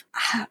of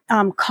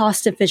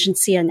cost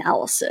efficiency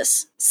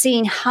analysis,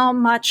 seeing how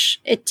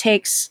much it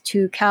takes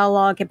to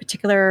catalog a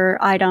particular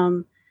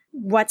item,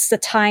 what's the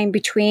time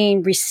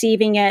between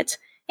receiving it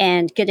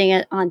and getting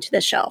it onto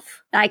the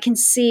shelf. I can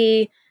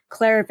see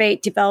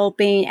Clarivate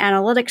developing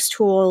analytics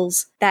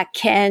tools that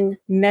can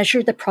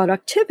measure the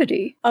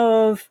productivity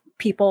of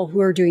people who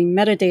are doing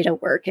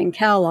metadata work and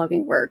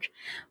cataloging work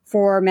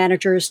for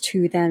managers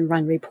to then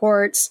run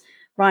reports,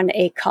 run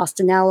a cost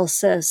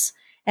analysis,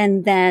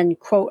 and then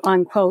quote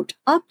unquote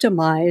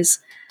optimize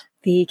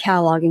the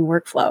cataloging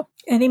workflow.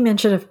 Any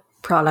mention of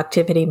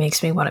productivity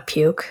makes me want to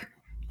puke.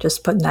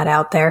 Just putting that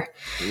out there.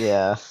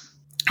 Yeah.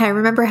 I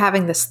remember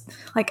having this,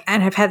 like,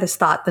 and I've had this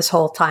thought this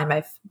whole time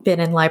I've been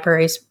in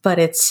libraries, but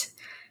it's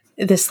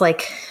this,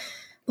 like,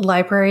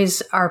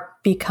 libraries are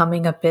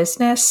becoming a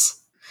business,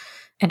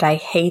 and I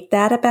hate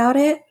that about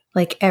it.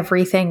 Like,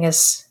 everything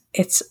is,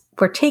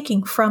 we're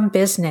taking from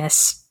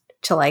business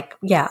to, like,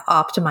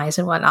 optimize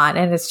and whatnot,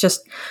 and it's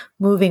just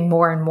moving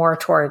more and more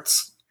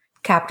towards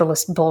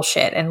capitalist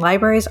bullshit, and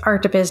libraries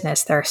aren't a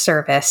business, they're a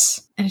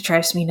service, and it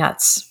drives me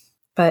nuts.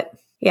 But,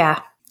 yeah,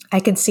 I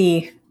can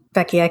see...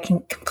 Becky, I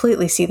can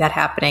completely see that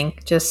happening.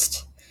 Given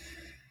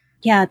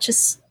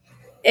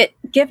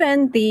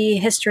the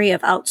history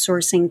of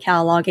outsourcing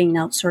cataloging and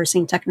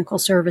outsourcing technical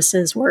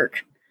services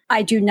work,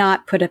 I do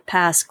not put it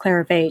past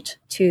Clarivate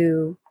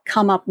to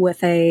come up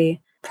with a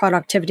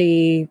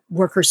productivity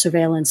worker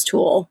surveillance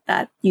tool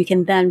that you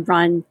can then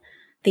run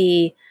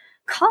the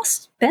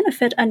cost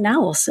benefit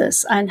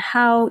analysis on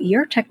how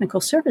your technical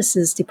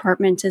services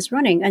department is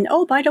running. And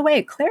oh, by the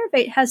way,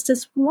 Clarivate has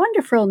this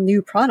wonderful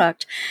new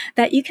product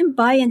that you can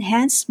buy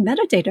enhanced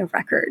metadata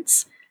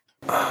records.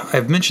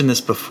 I've mentioned this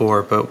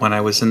before, but when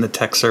I was in the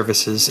tech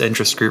services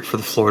interest group for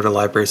the Florida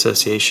Library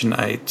Association,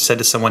 I said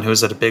to someone who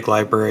was at a big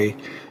library,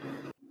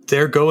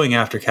 they're going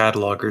after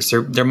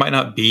catalogers. There might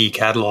not be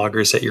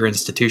catalogers at your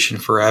institution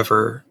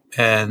forever.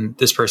 And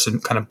this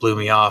person kind of blew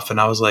me off. And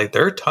I was like,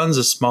 there are tons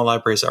of small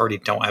libraries that already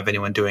don't have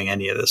anyone doing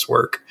any of this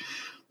work.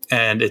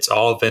 And it's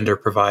all vendor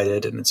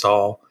provided. And it's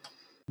all,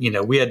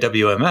 we had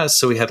WMS,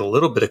 so we had a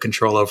little bit of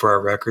control over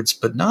our records,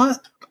 but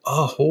not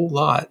a whole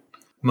lot.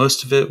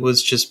 Most of it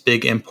was just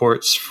big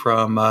imports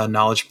from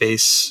knowledge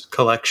base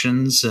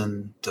collections.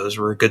 And those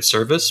were a good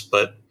service.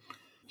 But,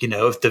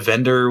 if the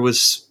vendor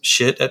was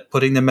shit at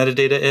putting the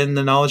metadata in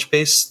the knowledge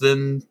base,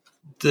 then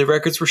the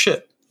records were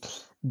shit.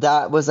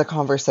 That was a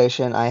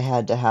conversation I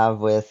had to have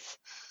with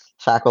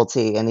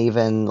faculty and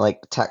even like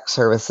tech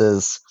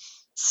services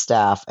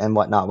staff and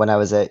whatnot when I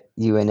was at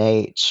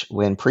UNH,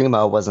 when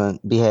Primo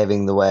wasn't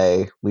behaving the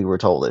way we were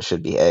told it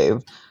should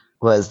behave,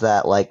 was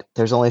that like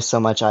there's only so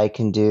much I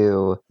can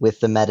do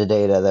with the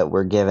metadata that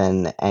we're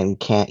given and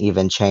can't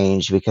even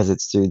change because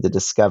it's through the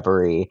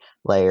discovery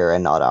layer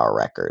and not our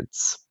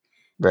records,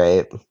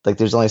 right? Like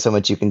there's only so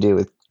much you can do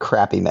with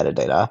crappy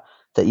metadata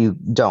that you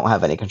don't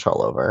have any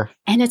control over.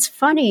 And it's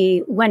funny,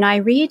 when I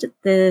read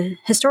the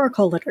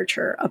historical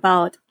literature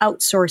about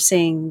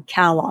outsourcing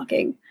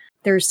cataloging,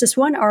 there's this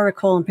one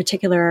article in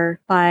particular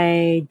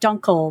by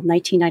Dunkel,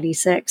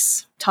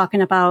 1996,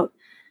 talking about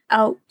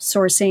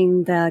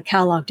outsourcing the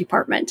catalog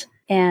department.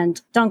 And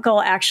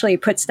Dunkel actually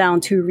puts down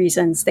 2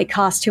 reasons. They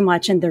cost too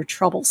much and they're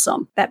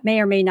troublesome. That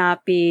may or may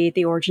not be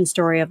the origin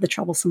story of the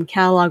troublesome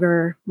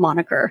cataloger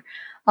moniker.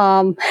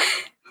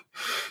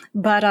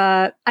 But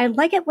I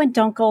like it when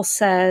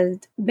Dunkel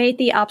made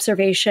the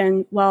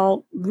observation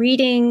while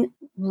reading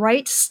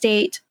Wright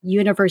State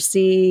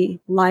University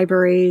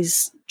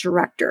Library's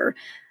director.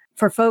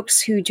 For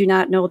folks who do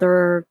not know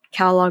their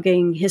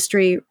cataloging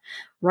history,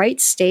 Wright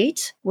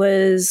State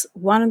was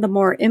one of the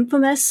more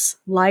infamous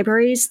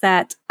libraries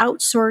that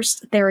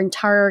outsourced their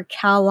entire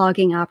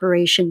cataloging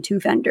operation to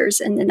vendors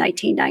in the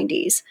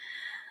 1990s.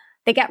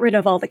 They got rid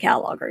of all the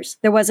catalogers.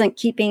 There wasn't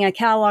keeping a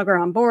cataloger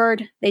on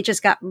board. They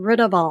just got rid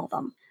of all of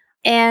them.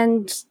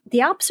 And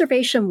the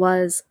observation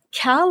was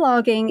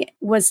cataloging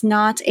was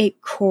not a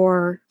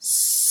core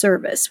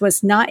service,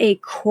 was not a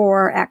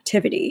core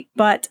activity,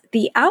 but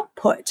the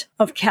output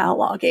of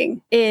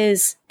cataloging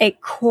is a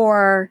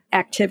core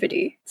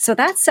activity. So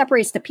that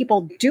separates the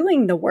people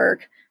doing the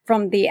work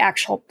from the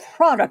actual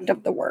product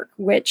of the work,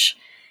 which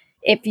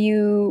if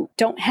you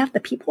don't have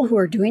the people who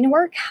are doing the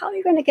work, how are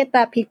you going to get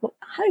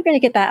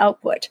that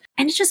output?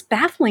 And it's just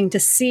baffling to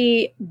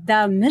see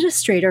the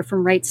administrator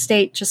from Wright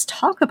State just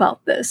talk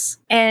about this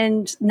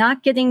and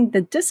not getting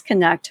the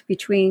disconnect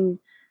between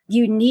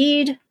you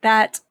need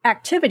that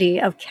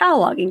activity of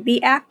cataloging,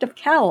 the act of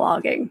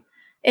cataloging,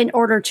 in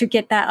order to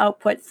get that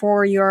output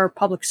for your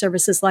public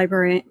services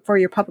library, for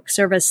your public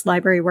service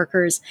library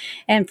workers,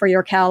 and for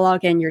your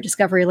catalog and your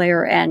discovery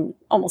layer and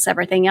almost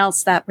everything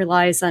else that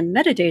relies on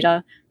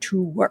metadata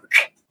to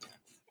work.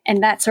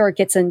 And that sort of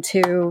gets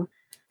into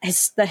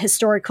the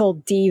historical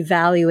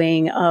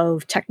devaluing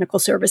of technical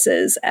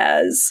services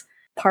as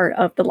part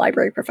of the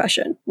library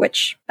profession,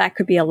 which that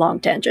could be a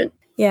long tangent.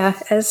 Yeah,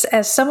 as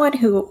someone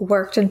who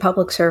worked in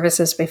public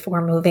services before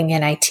moving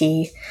in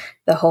IT,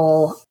 the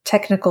whole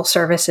technical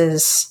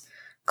services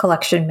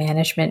collection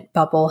management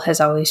bubble has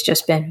always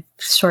just been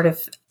sort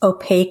of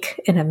opaque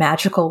in a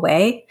magical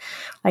way.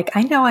 Like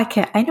I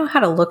know how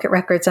to look at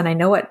records and I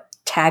know what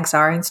tags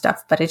are and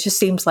stuff, but it just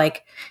seems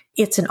like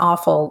it's an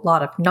awful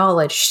lot of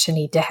knowledge to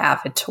need to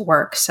have it to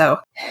work. So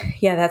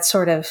yeah, that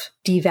sort of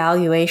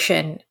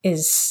devaluation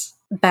is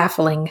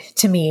baffling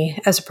to me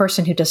as a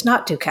person who does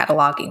not do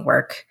cataloging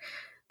work.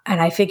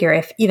 And I figure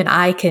if even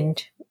I can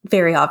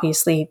very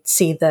obviously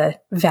see the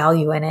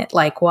value in it,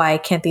 like why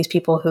can't these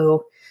people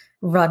who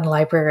run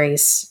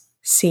libraries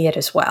see it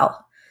as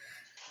well?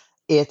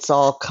 It's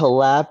all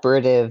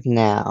collaborative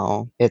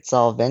now. It's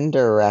all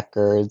vendor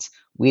records.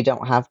 We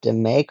don't have to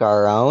make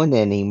our own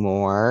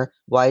anymore.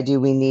 Why do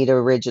we need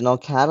original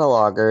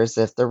catalogers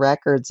if the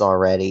records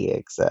already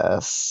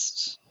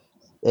exist?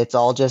 It's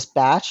all just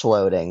batch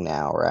loading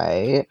now,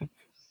 right?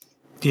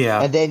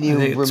 Yeah. And then I you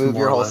think it's remove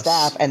more your or whole less.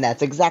 staff, and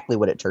that's exactly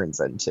what it turns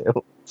into.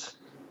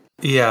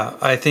 Yeah,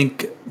 I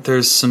think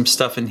there's some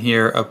stuff in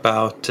here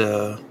about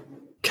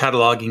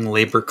cataloging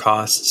labor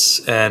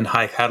costs, and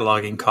high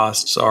cataloging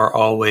costs are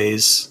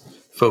always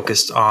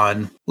focused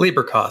on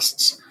labor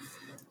costs.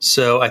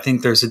 So I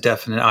think there's a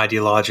definite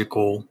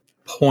ideological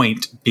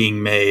point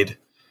being made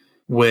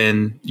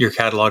when your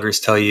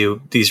catalogers tell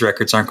you these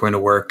records aren't going to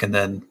work and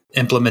then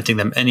implementing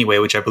them anyway,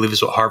 which I believe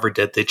is what Harvard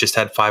did. They just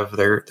had 5 of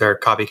their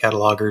copy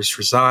catalogers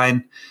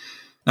resign.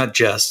 Not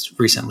just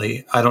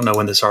recently. I don't know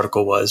when this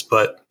article was,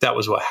 but that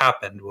was what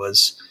happened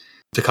was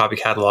the copy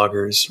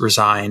catalogers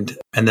resigned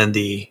and then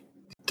the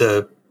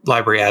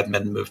library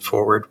admin moved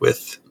forward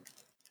with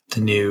the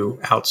new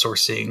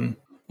outsourcing,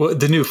 well,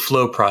 the new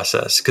flow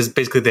process, because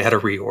basically they had a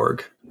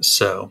reorg.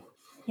 So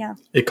Yeah.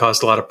 it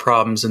caused a lot of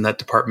problems in that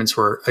departments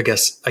were, I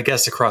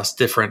guess across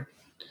different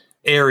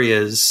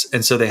areas.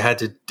 And so they had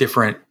to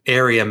different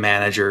area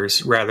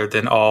managers rather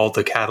than all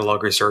the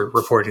catalogers are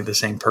reporting to the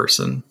same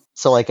person.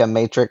 So like a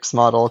matrix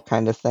model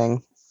kind of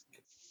thing.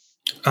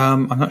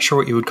 I'm not sure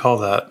what you would call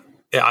that.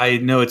 I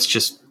know it's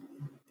just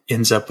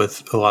ends up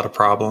with a lot of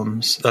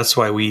problems. That's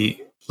why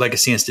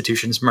legacy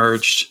institutions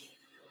merged.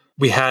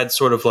 We had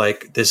sort of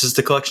like, this is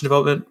the collection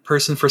development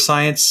person for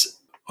science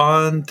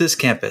on this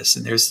campus,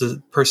 and there's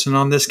the person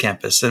on this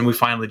campus. And we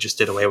finally just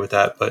did away with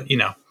that. But,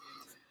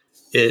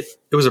 it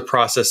was a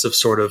process of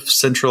sort of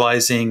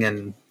centralizing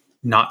and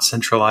not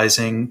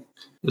centralizing.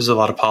 There's a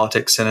lot of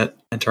politics in it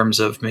in terms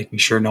of making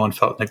sure no one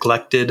felt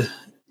neglected,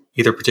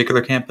 either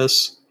particular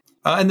campus.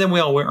 And then we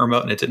all went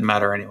remote and it didn't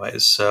matter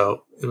anyways.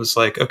 So it was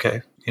like,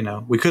 okay,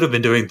 we could have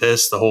been doing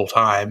this the whole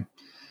time,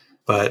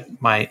 but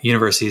my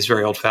university is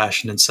very old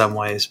fashioned in some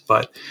ways,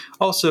 but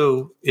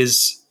also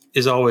is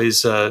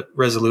always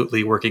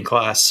resolutely working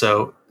class.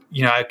 So,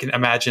 I can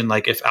imagine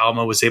like if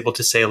Alma was able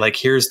to say like,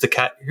 here's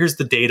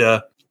the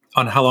data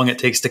on how long it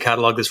takes to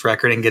catalog this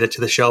record and get it to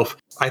the shelf.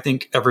 I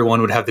think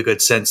everyone would have the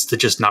good sense to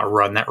just not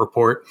run that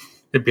report.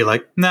 It'd be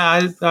like,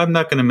 nah, I'm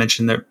not going to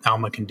mention that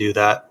Alma can do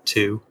that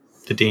to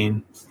the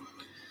dean.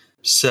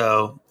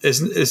 So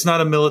it's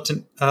not a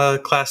militant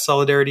class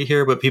solidarity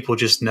here, but people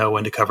just know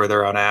when to cover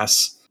their own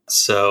ass.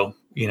 So,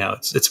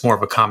 it's more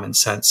of a common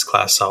sense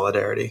class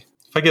solidarity.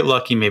 If I get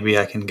lucky, maybe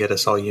I can get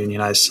us all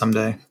unionized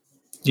someday.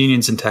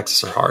 Unions in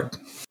Texas are hard.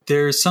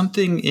 There's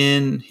something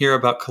in here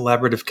about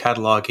collaborative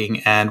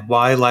cataloging and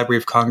why Library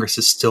of Congress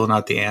is still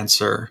not the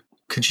answer.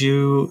 Could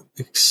you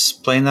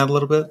explain that a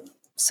little bit?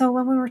 So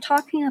when we were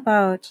talking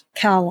about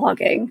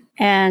cataloging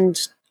and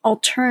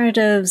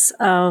alternatives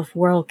of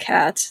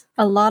WorldCat,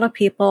 a lot of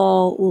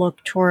people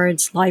look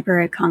towards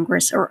Library of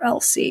Congress or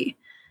LC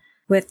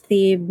with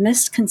the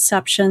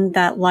misconception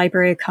that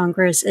Library of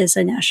Congress is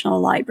a national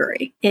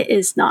library. It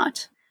is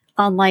not.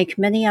 Unlike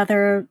many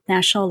other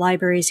national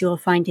libraries you will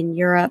find in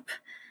Europe,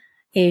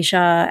 Asia,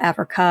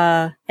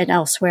 Africa, and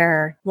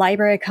elsewhere,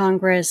 Library of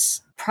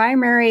Congress'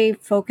 primary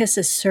focus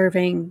is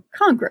serving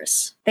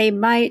Congress. They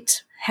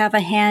might have a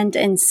hand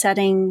in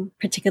setting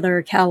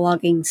particular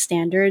cataloging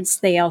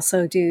standards. They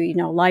also do,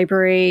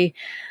 Library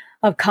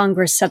of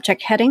Congress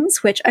subject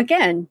headings, which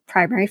again,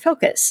 primary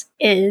focus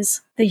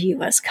is the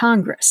U.S.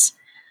 Congress.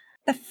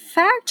 The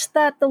fact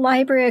that the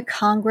Library of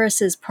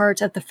Congress is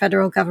part of the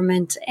federal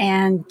government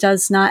and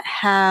does not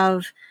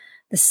have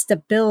the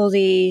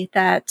stability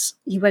that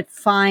you would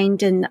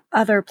find in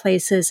other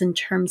places in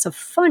terms of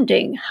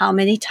funding. How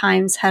many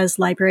times has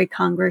Library of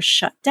Congress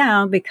shut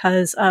down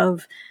because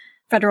of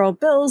federal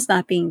bills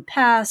not being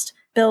passed,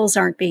 bills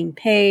aren't being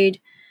paid,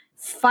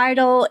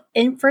 vital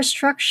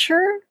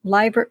infrastructure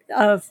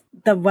of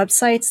the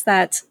websites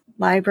that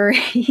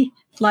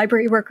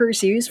library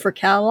workers use for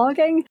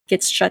cataloging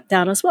gets shut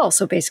down as well.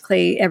 So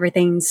basically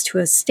everything's to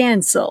a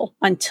standstill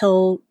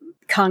until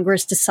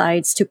Congress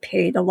decides to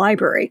pay the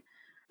library.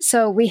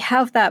 So we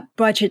have that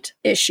budget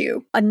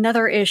issue.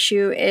 Another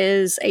issue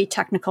is a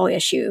technical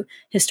issue.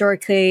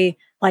 Historically,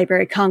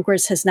 Library of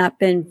Congress has not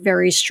been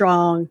very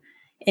strong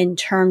in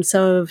terms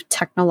of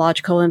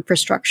technological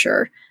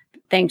infrastructure,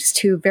 thanks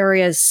to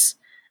various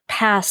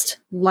past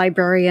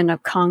Librarian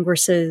of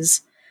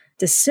Congress's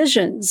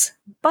decisions.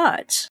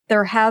 But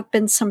there have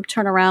been some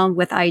turnaround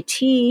with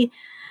IT.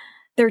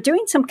 They're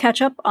doing some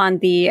catch up on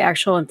the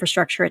actual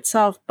infrastructure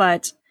itself,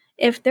 but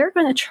if they're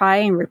going to try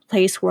and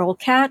replace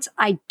WorldCat,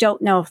 I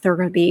don't know if they're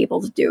going to be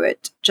able to do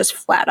it just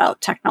flat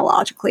out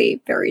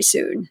technologically very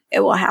soon.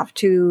 It will have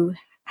to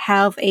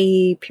have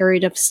a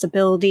period of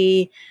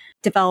stability.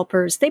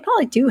 Developers, they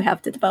probably do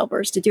have the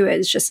developers to do it.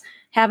 It's just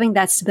having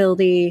that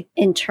stability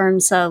in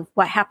terms of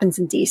what happens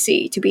in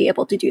DC to be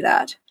able to do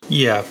that.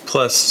 Yeah,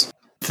 plus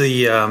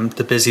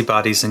the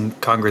busybodies in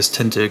Congress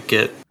tend to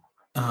get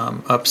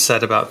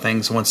upset about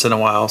things once in a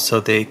while, so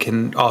they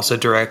can also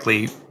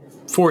directly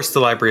force the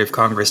Library of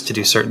Congress to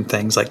do certain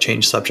things like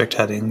change subject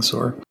headings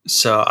or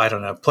so. I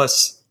don't know.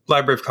 Plus,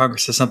 Library of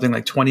Congress has something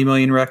like 20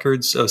 million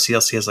records.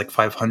 OCLC has like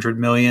 500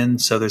 million.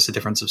 So there's a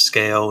difference of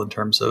scale in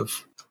terms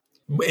of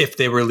if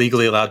they were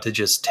legally allowed to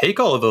just take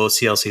all of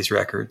OCLC's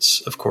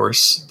records. Of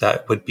course,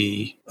 that would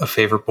be a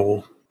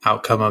favorable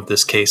outcome of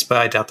this case, but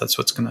I doubt that's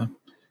what's going to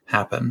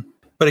happen.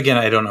 But again,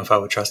 I don't know if I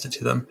would trust it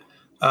to them.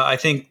 I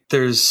think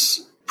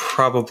there's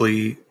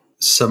probably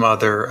some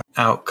other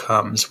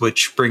outcomes,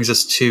 which brings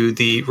us to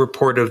the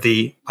report of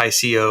the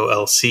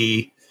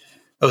OCLC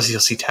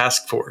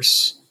task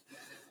force,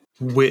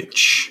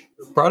 which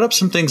brought up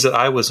some things that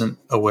I wasn't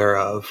aware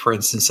of. For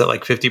instance, that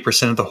like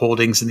 50% of the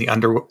holdings in the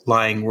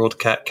underlying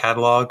WorldCat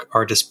catalog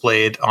are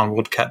displayed on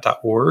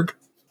worldcat.org.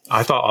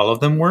 I thought all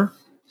of them were,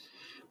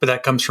 but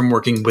that comes from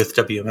working with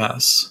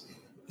WMS.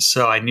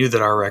 So I knew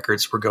that our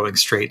records were going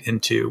straight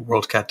into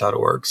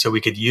worldcat.org, so we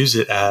could use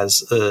it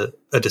as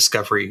a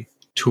discovery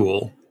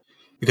tool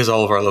because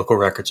all of our local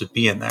records would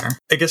be in there.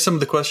 I guess some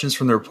of the questions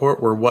from the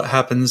report were what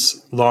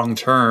happens long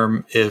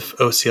term if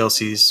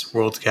OCLC's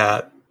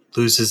WorldCat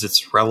loses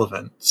its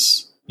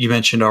relevance. You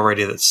mentioned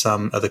already that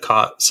some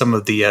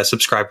of the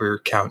subscriber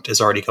count is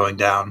already going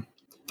down,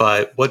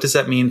 but what does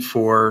that mean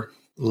for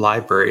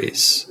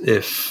libraries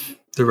if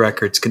the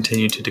records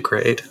continue to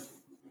degrade?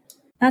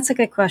 That's a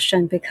good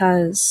question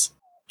because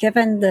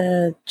given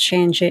the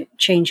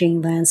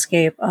changing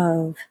landscape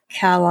of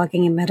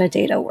cataloging and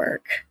metadata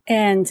work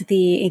and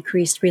the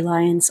increased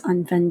reliance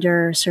on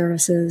vendor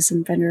services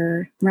and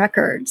vendor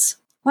records,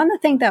 one of the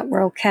things that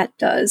WorldCat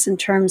does in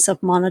terms of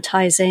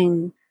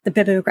monetizing the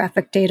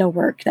bibliographic data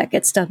work that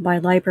gets done by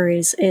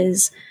libraries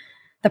is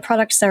the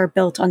products that are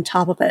built on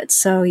top of it.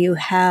 So you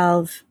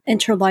have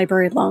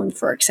interlibrary loan,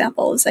 for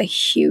example, is a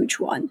huge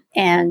one.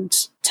 And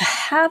to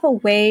have a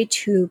way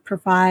to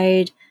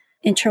provide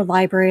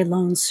interlibrary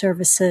loan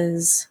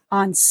services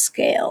on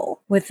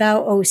scale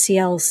without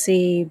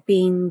OCLC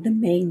being the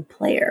main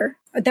player.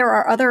 There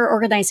are other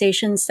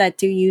organizations that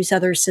do use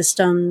other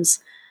systems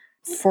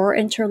for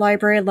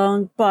interlibrary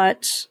loan,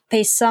 but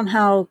they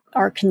somehow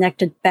are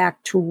connected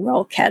back to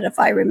WorldCat, if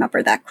I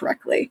remember that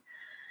correctly.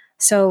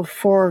 So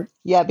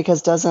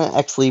because doesn't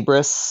Ex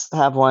Libris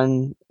have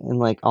one in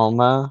like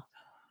Alma?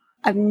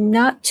 I'm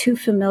not too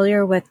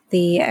familiar with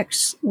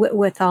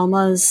with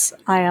Alma's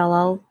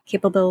ILL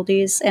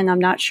capabilities, and I'm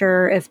not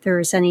sure if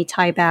there's any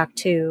tie back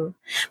to,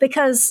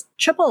 because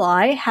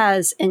III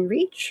has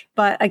InReach,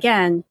 but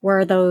again, where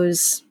are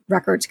those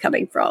records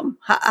coming from?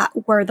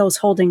 Where are those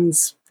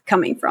holdings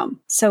coming from?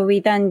 So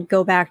we then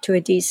go back to a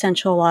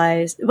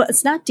decentralized, well,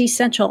 it's not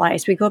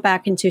decentralized, we go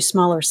back into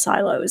smaller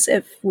silos.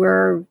 If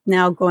we're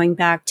now going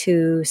back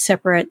to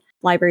separate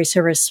library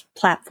service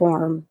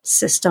platform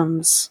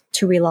systems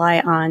to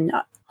rely on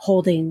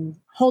holding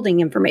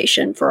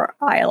information for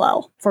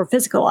ILL, for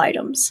physical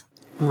items.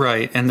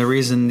 Right, and the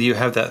reason you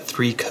have that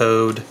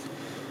 3-code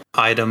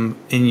item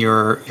in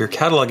your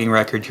cataloging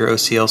record, your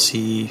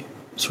OCLC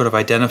sort of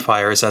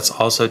identifier, is that's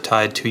also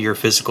tied to your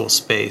physical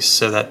space.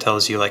 So that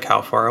tells you like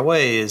how far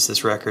away is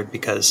this record,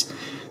 because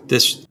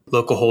this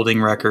local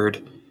holding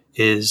record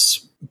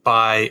is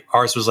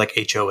ours was like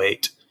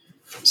H08.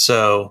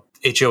 So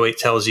H08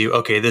 tells you,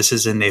 okay, this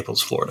is in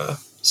Naples, Florida.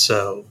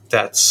 So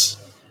that's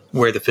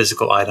where the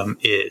physical item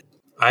is.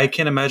 I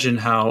can't imagine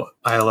how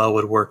ILL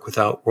would work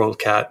without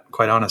WorldCat,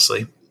 quite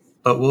honestly.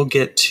 But we'll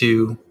get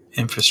to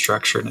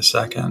infrastructure in a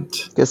second.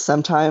 Because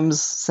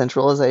sometimes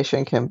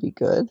centralization can be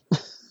good.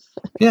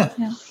 Yeah.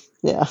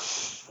 Yeah.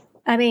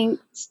 I mean,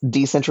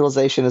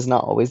 decentralization is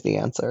not always the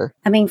answer.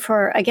 I mean,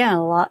 for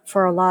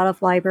a lot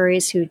of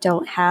libraries who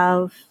don't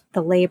have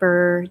the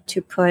labor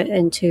to put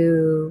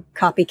into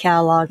copy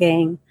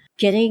cataloging,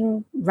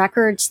 getting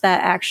records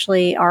that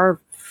actually are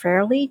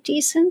fairly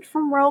decent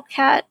from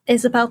WorldCat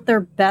is about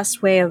their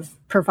best way of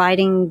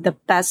providing the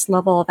best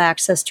level of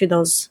access to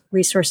those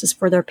resources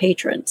for their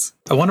patrons.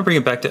 I want to bring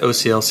it back to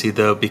OCLC,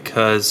 though,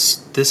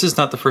 because this is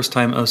not the first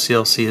time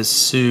OCLC has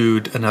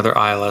sued another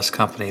ILS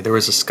company. There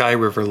was a Sky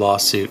River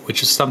lawsuit,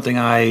 which is something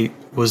I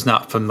was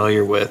not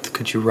familiar with.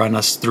 Could you run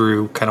us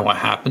through kind of what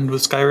happened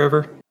with Sky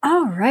River?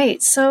 All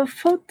right. So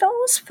for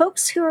those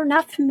folks who are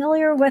not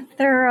familiar with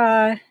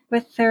their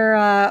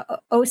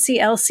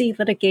OCLC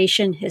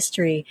litigation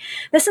history,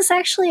 this is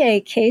actually a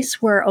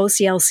case where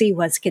OCLC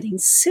was getting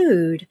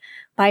sued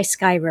by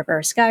Sky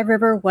River. Sky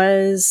River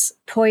was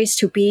poised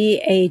to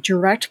be a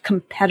direct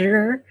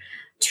competitor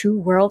to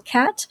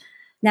WorldCat.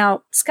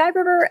 Now, Sky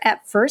River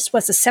at first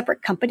was a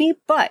separate company,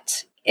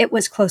 but it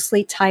was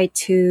closely tied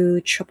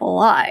to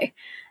III.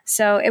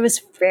 So it was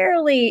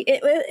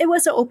it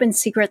was an open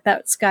secret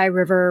that Sky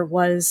River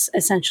was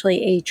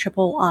essentially a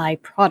triple I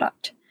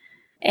product.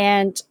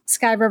 And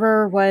Sky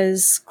River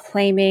was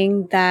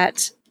claiming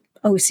that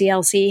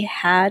OCLC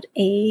had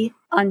a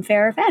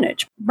unfair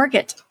advantage,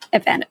 market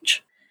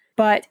advantage.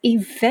 But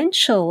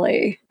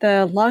eventually,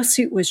 the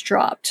lawsuit was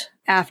dropped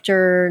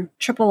after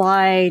Triple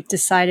I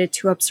decided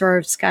to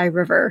absorb Sky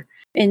River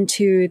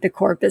into the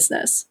core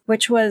business,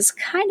 which was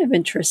kind of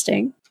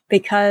interesting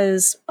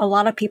because a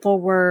lot of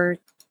people were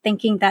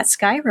thinking that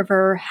Sky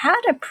River had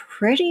a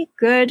pretty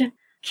good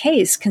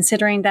case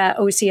considering that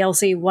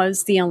OCLC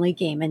was the only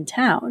game in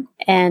town.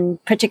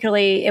 And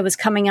particularly, it was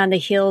coming on the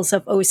heels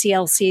of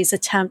OCLC's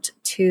attempt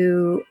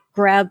to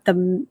grab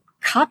the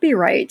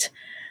copyright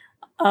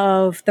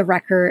of the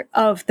record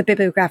of the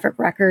bibliographic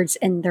records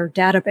in their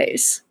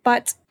database.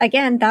 But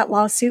again, that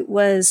lawsuit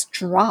was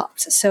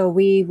dropped, so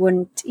we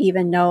wouldn't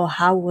even know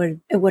how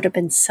it would have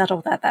been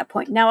settled at that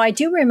point. Now, I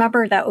do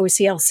remember that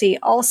OCLC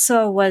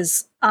also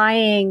was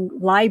eyeing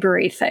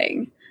Library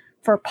Thing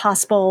for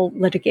possible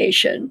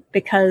litigation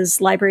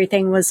because Library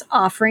Thing was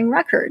offering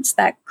records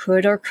that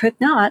could or could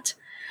not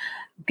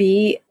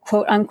be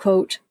quote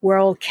unquote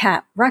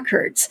WorldCat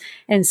records.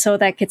 And so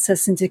that gets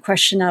us into the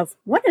question of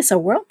what is a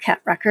WorldCat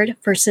record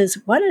versus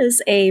what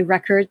is a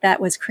record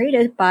that was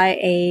created by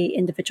a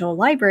individual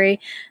library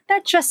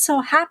that just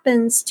so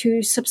happens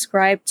to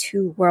subscribe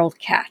to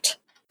WorldCat.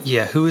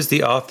 Yeah, who is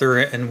the author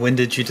and when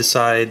did you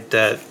decide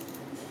that,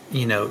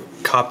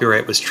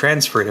 copyright was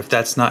transferred if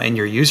that's not in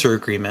your user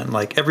agreement?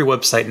 Like every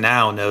website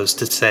now knows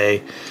to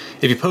say,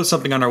 if you post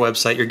something on our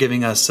website, you're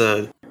giving us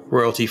a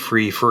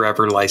royalty-free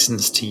forever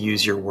license to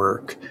use your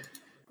work,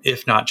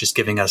 if not just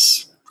giving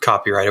us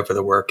copyright over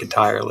the work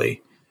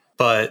entirely.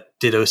 But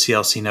did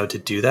OCLC know to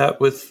do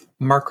that with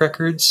MARC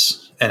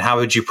records? And how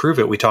would you prove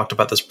it? We talked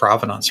about this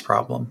provenance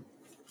problem.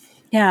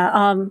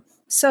 Yeah,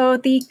 so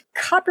the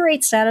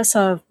copyright status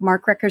of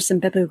MARC records and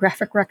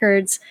bibliographic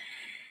records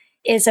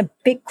is a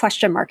big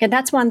question mark. And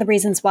that's one of the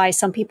reasons why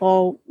some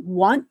people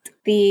want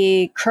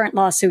the current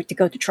lawsuit to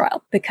go to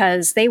trial,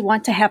 because they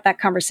want to have that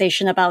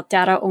conversation about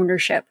data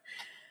ownership.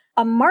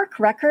 A MARC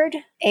record,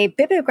 a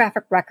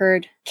bibliographic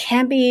record,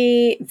 can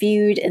be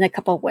viewed in a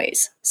couple of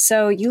ways.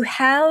 So you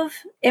have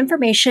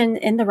information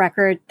in the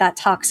record that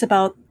talks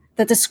about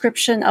the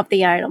description of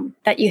the item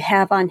that you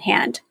have on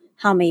hand,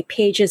 how many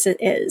pages it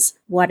is,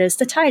 what is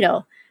the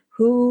title,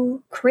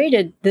 who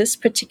created this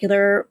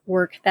particular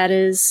work that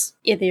is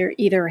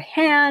either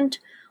hand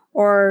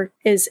or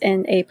is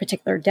in a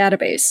particular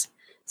database.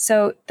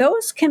 So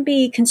those can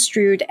be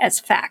construed as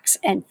facts,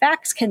 and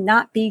facts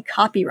cannot be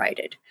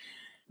copyrighted.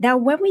 Now,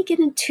 when we get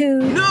into...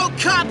 No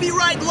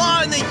copyright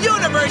law in the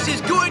universe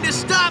is going to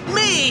stop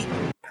me!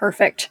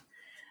 Perfect.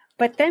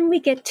 But then we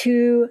get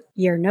to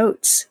your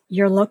notes,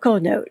 your local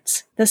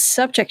notes, the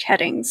subject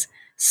headings,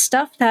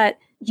 stuff that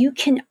you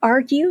can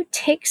argue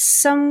takes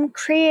some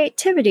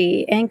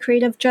creativity and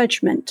creative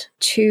judgment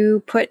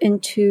to put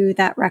into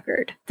that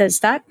record. Does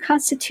that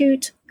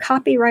constitute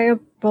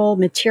copyrightable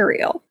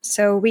material?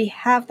 So we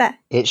have that.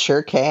 It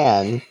sure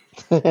can.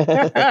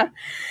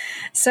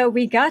 So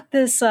we got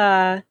this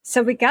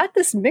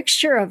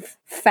mixture of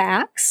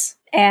facts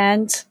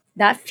and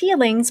not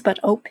feelings, but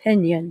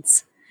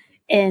opinions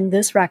in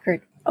this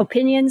record.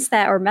 Opinions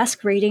that are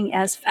masquerading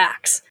as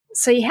facts.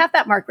 So you have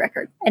that MARC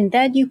record, and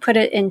then you put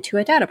it into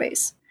a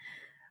database.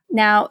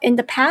 Now, in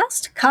the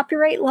past,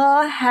 copyright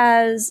law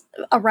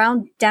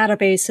around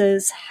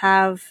databases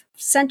have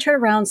centered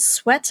around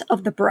sweat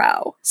of the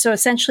brow. So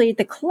essentially,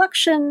 the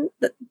collection,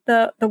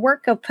 the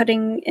work of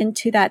putting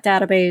into that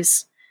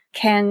database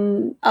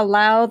can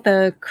allow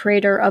the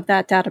creator of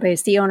that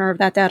database, the owner of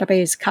that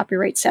database,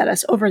 copyright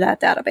status over that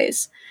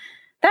database.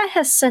 That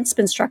has since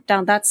been struck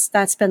down.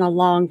 That's been a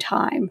long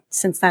time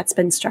since that's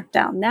been struck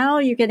down. Now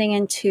you're getting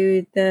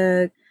into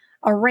the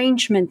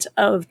arrangement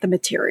of the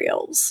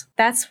materials.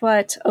 That's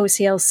what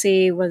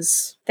OCLC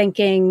was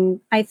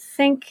thinking, I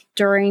think,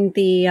 during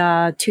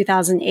the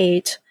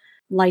 2008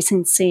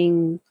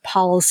 licensing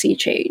policy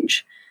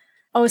change.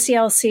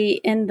 OCLC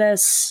in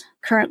this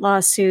current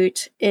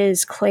lawsuit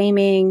is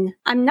claiming,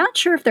 I'm not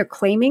sure if they're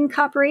claiming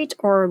copyright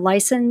or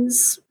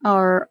license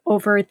or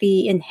over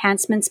the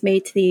enhancements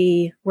made to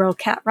the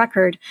WorldCat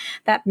record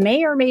that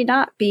may or may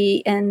not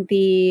be in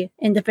the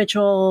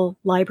individual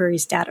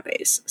library's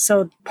database.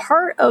 So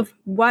part of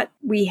what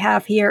we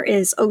have here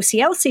is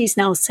OCLC is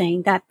now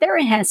saying that their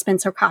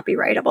enhancements are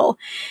copyrightable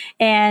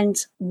and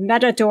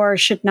Metador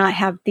should not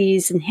have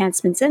these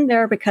enhancements in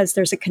there because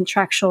there's a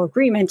contractual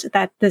agreement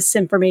that this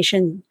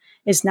information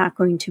is not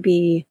going to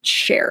be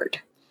shared.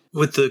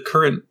 With the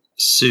current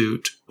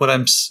suit, what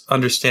I'm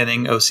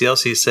understanding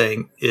OCLC is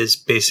saying is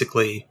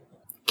basically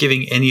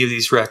giving any of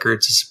these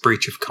records is a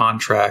breach of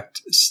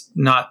contract,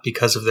 not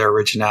because of their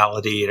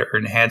originality or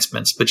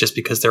enhancements, but just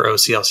because they're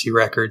OCLC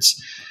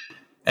records.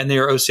 And they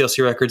are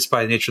OCLC records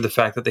by the nature of the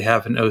fact that they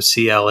have an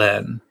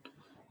OCLN.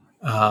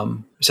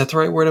 Is that the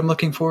right word I'm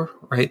looking for?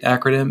 Right?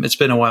 Acronym? It's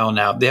been a while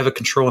now. They have a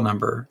control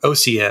number,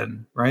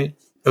 OCN, right?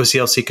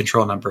 OCLC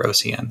control number,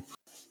 OCN.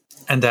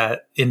 And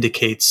that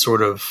indicates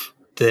sort of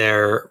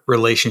their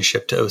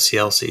relationship to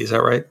OCLC. Is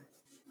that right?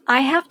 I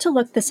have to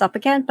look this up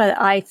again, but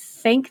I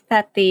think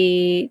that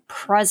the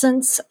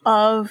presence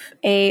of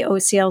a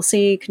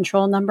OCLC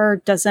control number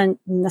doesn't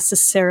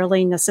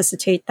necessarily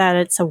necessitate that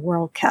it's a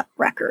World Cup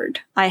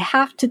record. I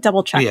have to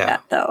double check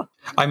that, though.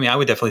 I mean, I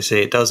would definitely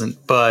say it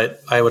doesn't,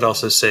 but I would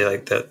also say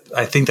like that.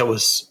 I think I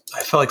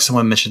felt like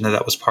someone mentioned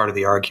that was part of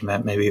the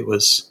argument. Maybe it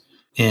was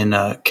in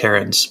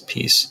Karen's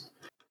piece.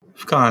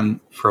 We've gone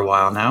for a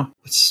while now.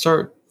 Let's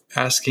start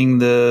asking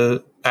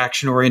the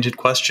action-oriented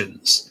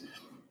questions.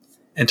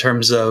 In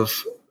terms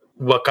of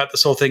what got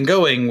this whole thing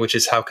going, which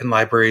is how can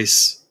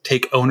libraries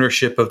take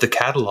ownership of the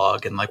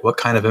catalog, and like what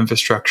kind of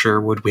infrastructure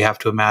would we have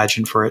to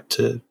imagine for it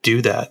to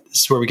do that?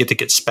 This is where we get to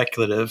get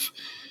speculative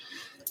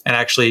and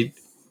actually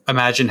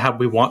imagine how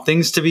we want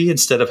things to be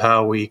instead of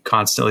how we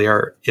constantly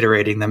are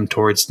iterating them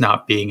towards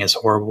not being as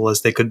horrible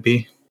as they could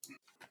be.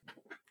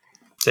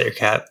 Is that your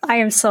cat? I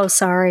am so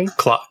sorry.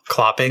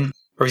 Clopping?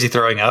 Or is he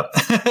throwing up?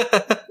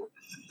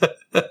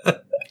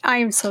 I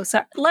am so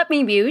sorry. Let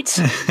me mute.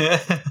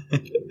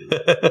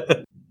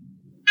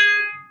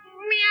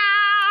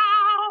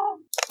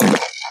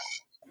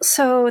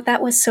 So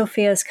that was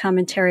Sophia's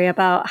commentary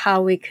about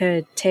how we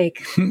could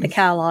take the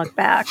catalog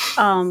back.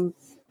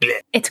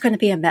 It's going to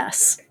be a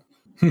mess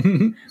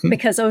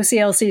because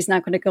OCLC is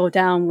not going to go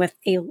down with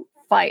a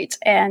fight.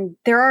 And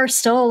there are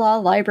still a lot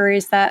of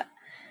libraries that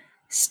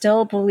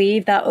still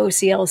believe that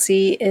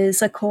OCLC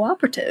is a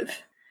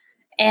cooperative.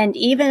 And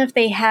even if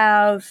they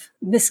have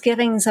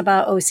misgivings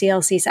about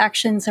OCLC's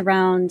actions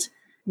around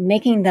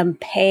making them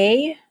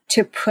pay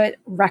to put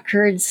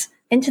records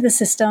into the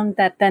system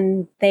that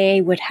then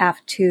they would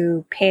have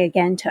to pay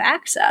again to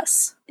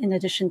access, in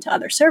addition to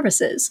other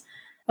services,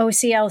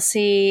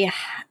 OCLC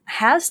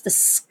has the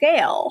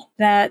scale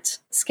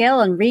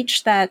and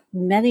reach that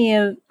many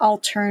of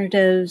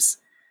alternatives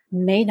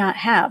may not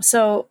have.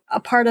 So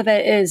a part of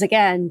it is,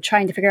 again,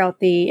 trying to figure out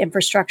the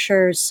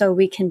infrastructure so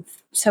we can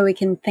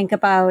think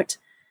about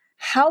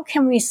how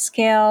can we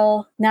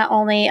scale not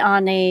only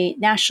on a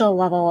national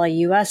level, a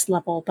US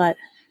level, but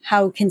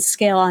how we can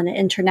scale on an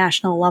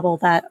international level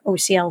that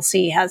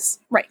OCLC has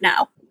right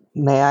now.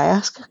 May I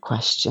ask a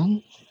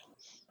question?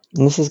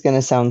 And this is going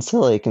to sound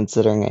silly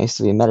considering I used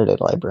to be a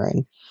metadata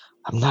librarian.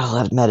 I'm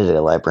not a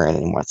metadata librarian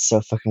anymore. It's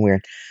so fucking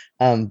weird.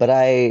 But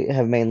I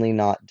have mainly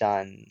not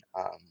done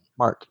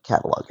MARC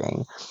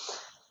cataloging.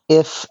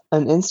 If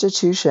an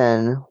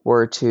institution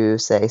were to,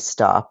 say,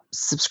 stop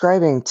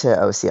subscribing to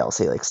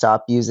OCLC, like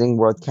stop using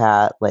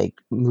WorldCat, like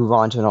move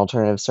on to an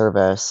alternative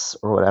service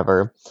or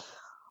whatever,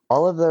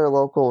 all of their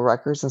local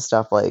records and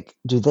stuff, like,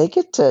 do they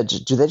just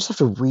have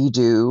to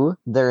redo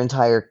their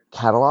entire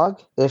catalog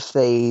if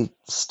they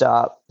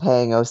stop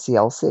paying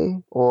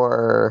OCLC?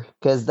 Or,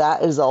 because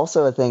that is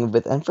also a thing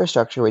with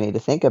infrastructure we need to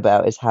think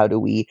about, is how do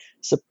we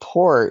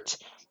support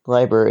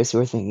libraries who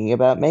are thinking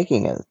about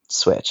making a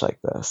switch like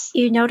this?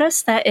 You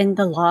notice that in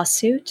the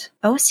lawsuit,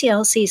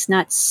 OCLC is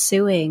not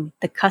suing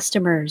the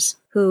customers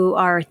who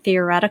are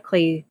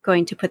theoretically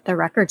going to put their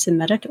records in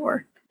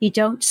Metador. You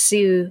don't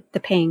sue the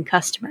paying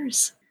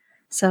customers.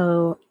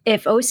 So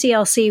if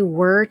OCLC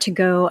were to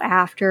go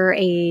after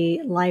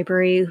a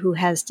library who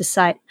has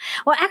decided,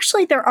 well,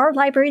 actually, there are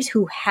libraries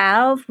who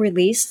have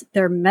released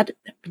their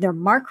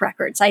MARC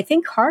records. I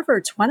think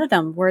Harvard's one of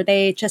them, where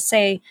they just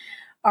say,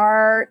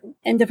 our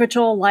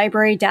individual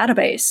library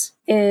database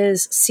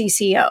is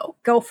CCO.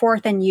 Go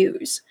forth and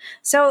use.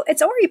 So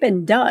it's already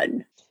been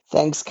done.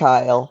 Thanks,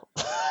 Kyle.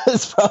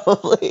 It's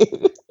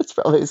probably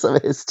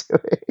somebody's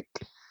doing.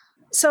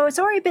 So it's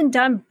already been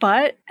done,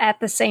 but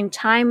at the same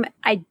time,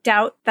 I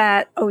doubt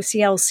that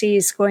OCLC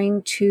is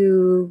going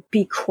to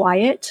be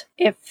quiet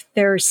if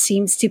there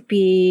seems to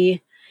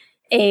be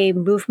a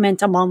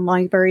movement among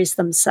libraries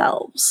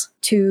themselves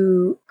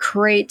to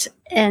create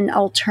an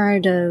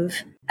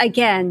alternative.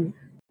 Again,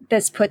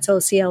 this puts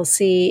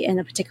OCLC in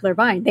a particular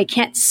bind. They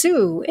can't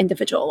sue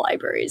individual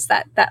libraries.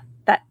 That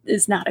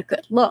is not a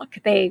good look.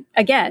 They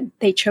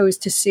chose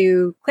to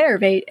sue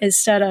Clarivate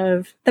instead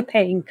of the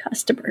paying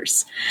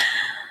customers.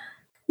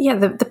 Yeah,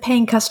 the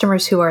paying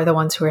customers who are the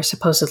ones who are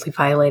supposedly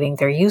violating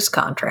their use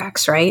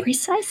contracts, right?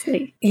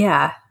 Precisely.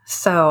 Yeah,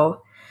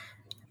 so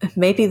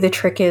maybe the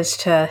trick is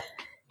to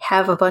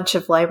have a bunch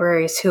of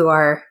libraries who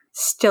are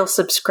still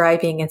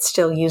subscribing and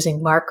still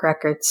using MARC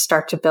records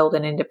start to build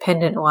an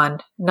independent one,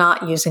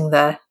 not using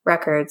the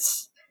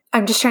records.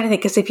 I'm just trying to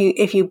think, because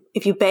if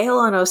you bail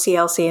on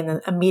OCLC and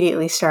then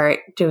immediately start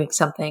doing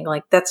something,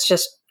 like, that's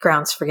just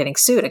grounds for getting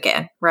sued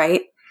again,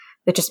 right?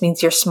 That just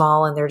means you're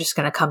small and they're just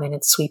going to come in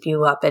and sweep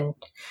you up. And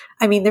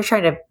I mean, they're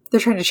trying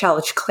to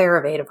challenge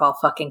Clarivate of all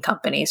fucking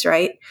companies,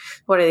 right?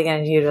 What are they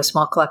going to do to a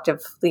small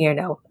collective,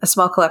 a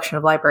small collection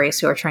of libraries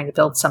who are trying to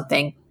build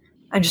something?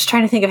 I'm just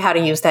trying to think of how to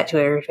use that to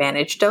their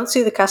advantage. Don't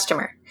sue the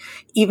customer,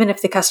 even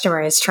if the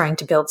customer is trying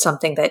to build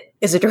something that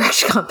is a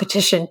direct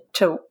competition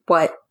to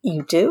what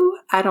you do.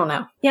 I don't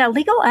know. Yeah,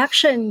 legal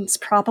action's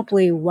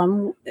probably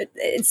one.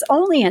 It's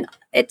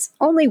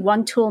only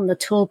one tool in the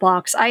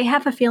toolbox. I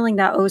have a feeling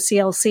that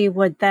OCLC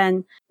would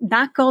then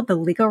not go the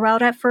legal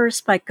route at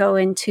first, but go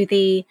into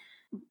the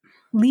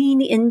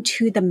lean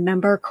into the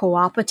member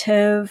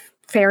cooperative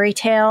fairy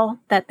tale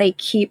that they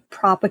keep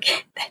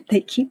propagating,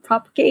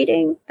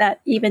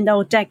 that even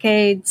though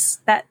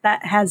that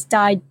has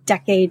died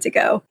decades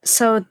ago.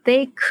 So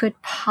they could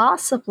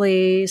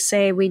possibly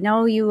say, we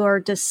know you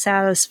are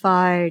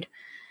dissatisfied.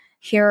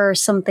 Here are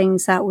some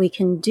things that we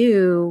can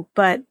do.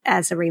 But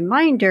as a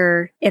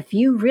reminder, if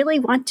you really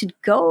want to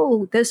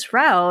go this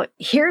route,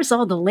 here's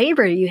all the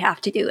labor you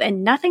have to do.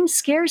 And nothing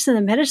scares an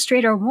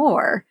administrator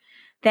more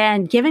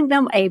than giving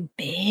them a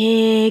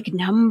big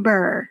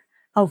number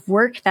of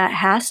work that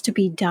has to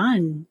be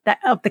done,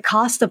 of the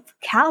cost of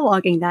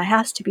cataloging that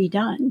has to be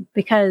done.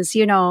 Because,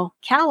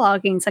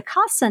 cataloging is a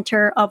cost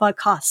center of a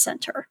cost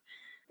center.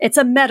 It's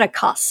a meta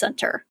cost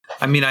center.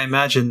 I mean, I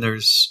imagine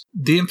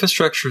the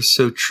infrastructure is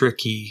so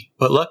tricky,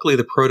 but luckily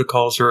the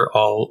protocols are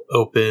all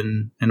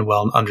open and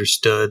well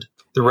understood.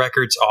 The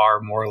records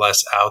are more or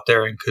less out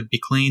there and could be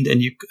cleaned.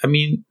 And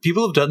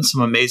people have done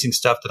some amazing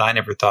stuff that I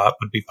never thought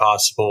would be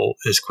possible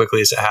as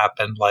quickly as it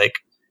happened, like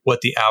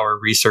what the Our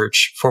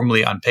Research,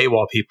 formerly on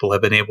paywall people,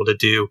 have been able to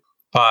do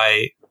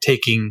by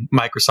taking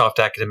Microsoft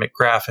Academic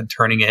Graph and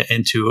turning it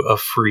into a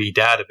free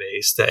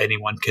database that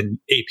anyone can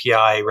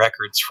API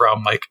records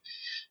from.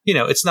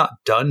 It's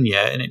not done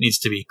yet and it needs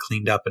to be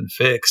cleaned up and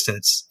fixed. And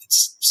it's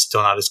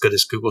still not as good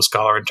as Google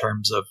Scholar in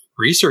terms of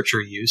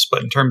researcher use,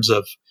 but in terms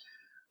of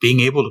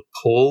being able to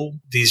pull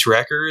these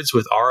records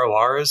with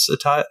RORs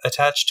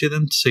attached to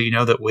them so you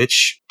know that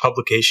which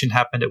publication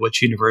happened at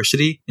which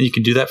university, and you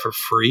can do that for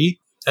free.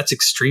 That's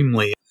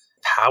extremely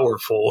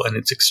powerful, and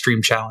it's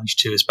extreme challenge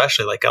too,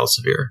 especially like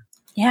Elsevier.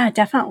 Yeah,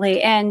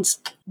 definitely. And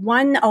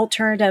one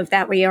alternative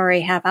that we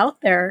already have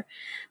out there,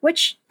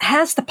 which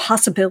has the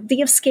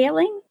possibility of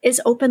scaling,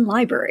 is Open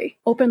Library.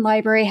 Open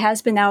Library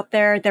has been out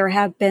there. There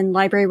have been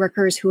library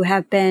workers who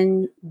have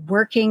been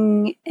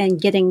working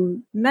and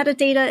getting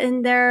metadata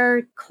in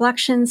their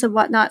collections and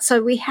whatnot.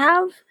 So we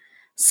have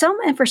some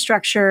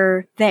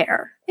infrastructure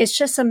there. It's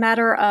just a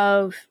matter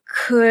of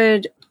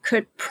could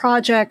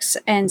projects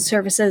and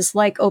services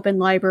like Open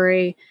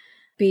Library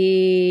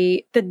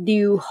be the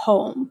new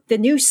home, the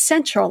new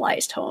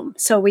centralized home?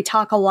 So we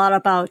talk a lot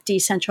about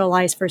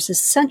decentralized versus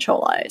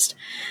centralized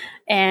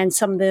and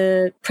some of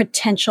the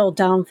potential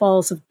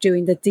downfalls of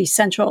doing the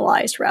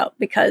decentralized route,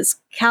 because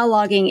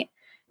cataloging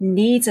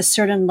needs a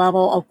certain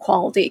level of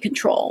quality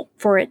control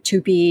for it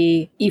to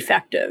be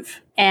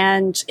effective.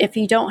 And if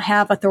you don't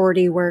have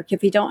authority work,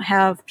 if you don't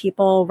have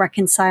people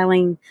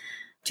reconciling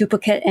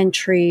duplicate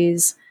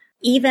entries,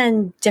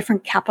 even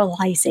different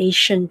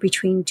capitalization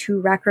between two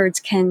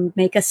records can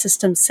make a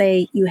system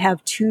say you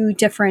have two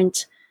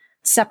different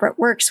separate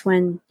works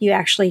when you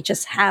actually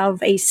just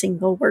have a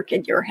single work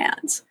in your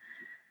hands.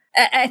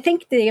 I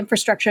think the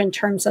infrastructure in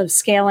terms of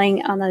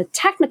scaling on a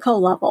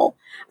technical level,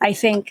 I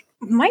think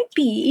might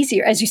be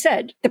easier. As you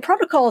said, the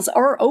protocols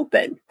are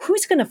open.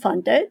 Who's going to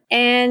fund it?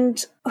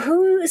 And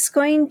who's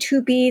going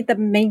to be the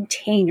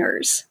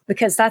maintainers?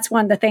 Because that's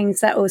one of the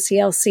things that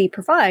OCLC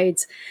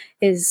provides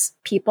is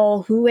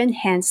people who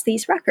enhance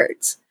these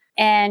records.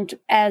 And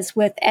as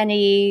with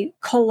any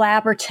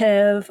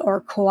collaborative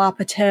or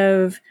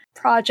cooperative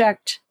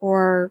project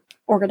or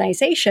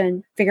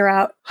organization, figure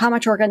out how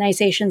much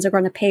organizations are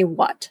going to pay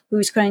what,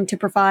 who's going to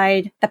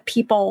provide the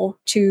people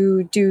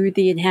to do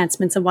the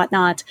enhancements and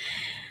whatnot.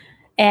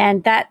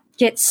 And that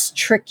gets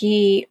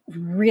tricky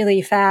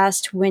really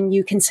fast when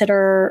you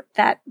consider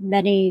that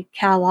many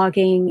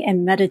cataloging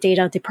and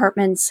metadata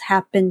departments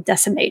have been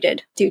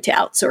decimated due to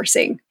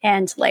outsourcing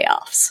and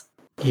layoffs.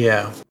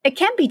 Yeah. It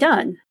can be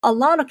done. A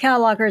lot of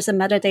catalogers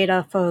and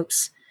metadata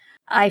folks,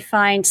 I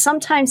find,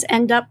 sometimes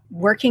end up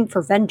working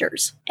for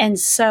vendors. And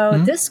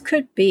so this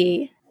could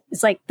be,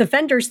 it's like the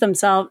vendors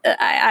themselves.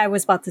 I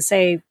was about to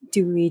say,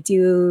 do we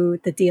do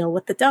the deal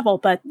with the devil?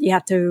 But you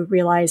have to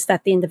realize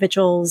that the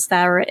individuals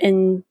that are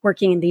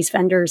working in these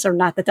vendors are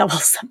not the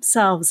devils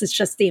themselves. It's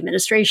just the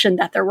administration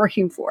that they're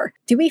working for.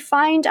 Do we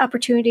find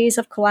opportunities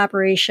of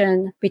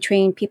collaboration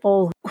between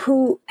people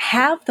who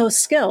have those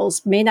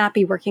skills, may not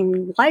be working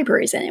in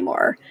libraries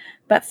anymore,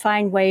 but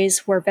find ways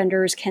where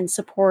vendors can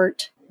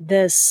support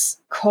this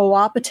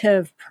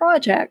cooperative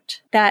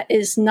project that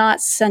is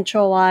not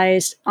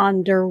centralized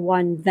under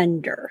one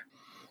vendor,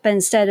 but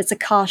instead it's a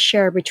cost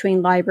share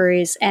between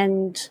libraries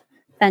and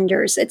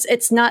vendors.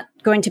 It's not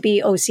going to be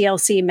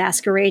OCLC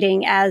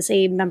masquerading as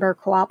a member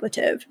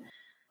cooperative,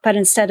 but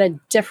instead a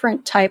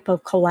different type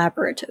of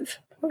collaborative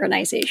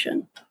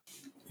organization.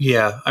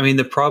 Yeah, I mean,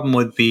 the problem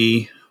would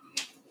be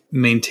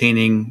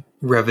maintaining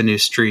revenue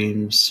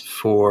streams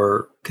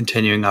for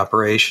continuing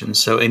operations.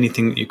 So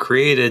anything that you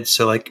created,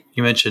 so like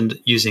you mentioned,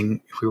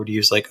 if we were to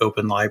use like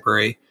Open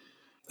Library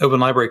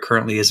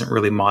currently isn't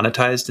really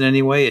monetized in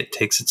any way. It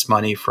takes its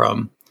money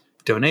from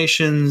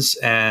donations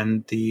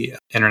and the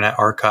Internet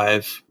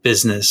Archive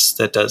business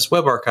that does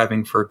web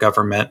archiving for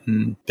government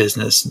and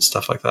business and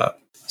stuff like that.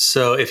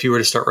 So if you were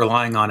to start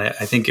relying on it,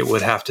 I think it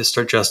would have to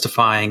start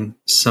justifying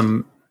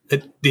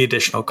the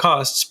additional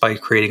costs by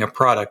creating a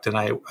product. And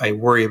I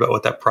worry about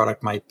what that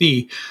product might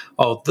be.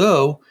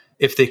 Although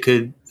if they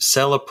could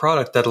sell a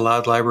product that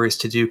allowed libraries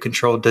to do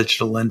controlled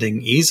digital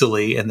lending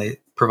easily and they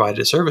provided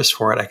a service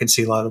for it, I can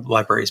see a lot of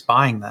libraries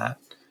buying that.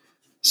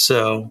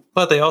 So,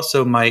 but they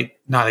also might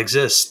not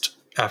exist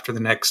after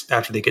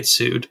they get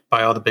sued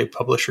by all the big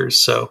publishers.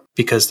 So,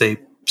 because they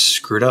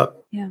screwed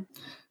up. Yeah.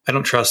 I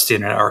don't trust the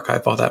Internet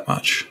Archive all that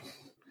much.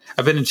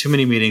 I've been in too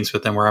many meetings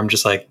with them where I'm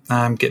just like,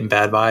 I'm getting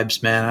bad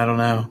vibes, man. I don't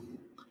know.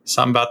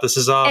 Something about this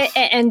is off.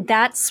 And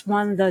that's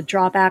one of the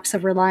drawbacks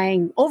of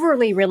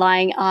overly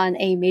relying on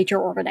a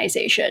major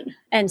organization.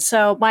 And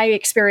so my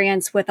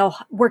experience with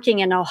working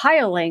in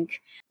OhioLink,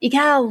 you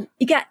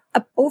got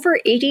over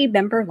 80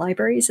 member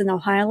libraries in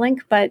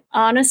OhioLink, but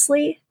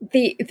honestly,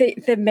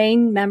 the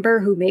main member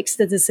who makes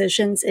the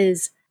decisions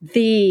is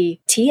the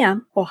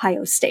TM,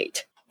 Ohio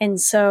State. And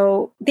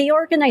so the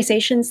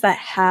organizations that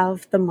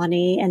have the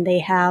money and they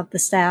have the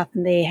staff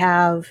and they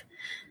have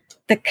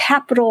the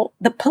capital,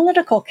 the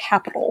political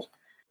capital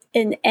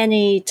in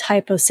any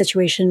type of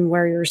situation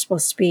where you're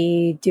supposed to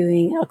be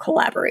doing a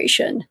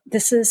collaboration.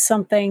 This is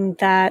something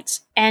that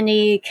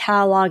any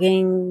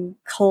cataloging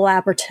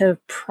collaborative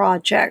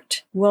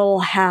project will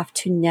have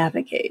to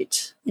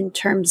navigate in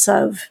terms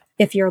of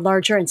if your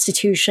larger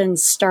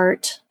institutions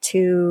start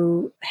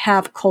to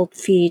have cold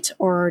feet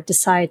or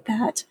decide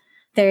that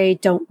they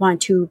don't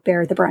want to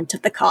bear the brunt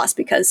of the cost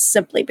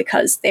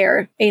because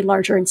they're a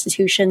larger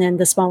institution and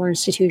the smaller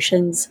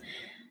institutions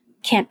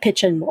can't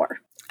pitch in more.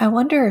 I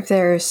wonder if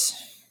there's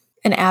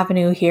an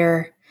avenue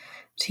here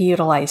to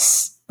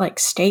utilize like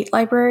state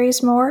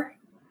libraries more.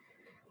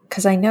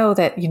 Because I know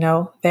that,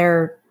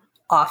 they're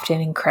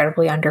often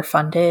incredibly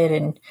underfunded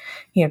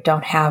and,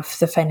 don't have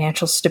the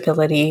financial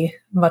stability,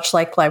 much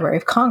like Library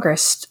of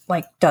Congress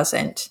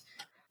doesn't.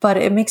 But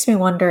it makes me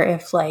wonder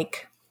if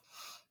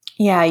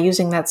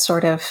using that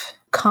sort of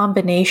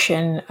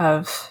combination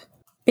of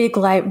big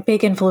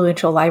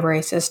influential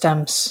library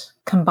systems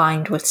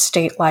combined with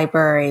state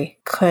library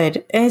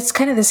and it's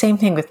kind of the same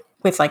thing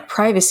with like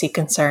privacy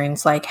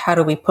concerns, like how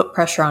do we put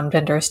pressure on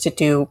vendors to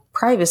do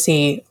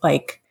privacy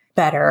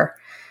better?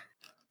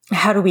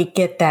 How do we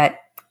get that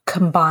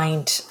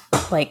combined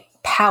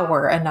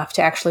power enough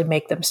to actually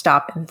make them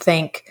stop and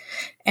think?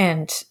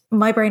 And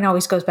my brain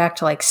always goes back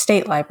to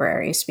state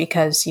libraries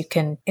because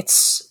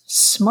it's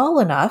small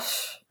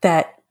enough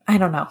that, I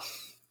don't know,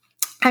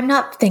 I'm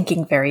not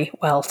thinking very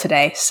well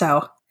today.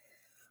 So,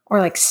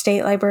 or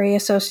state library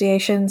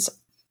associations.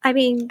 I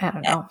mean, I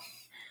don't know.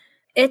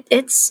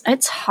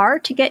 It's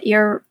hard to get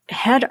your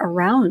head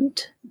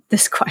around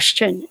this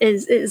question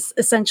is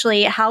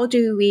essentially how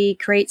do we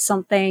create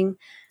something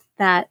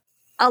that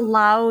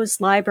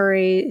allows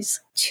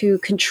libraries to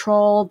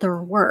control their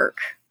work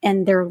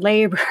and their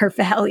labor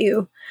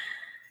value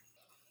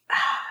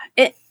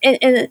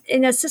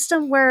in a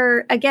system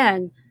where,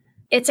 again,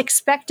 it's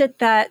expected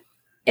that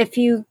if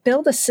you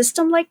build a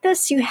system like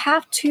this, you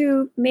have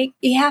to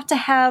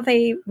have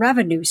a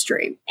revenue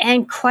stream.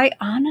 And quite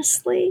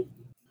honestly,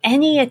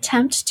 any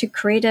attempt to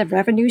create a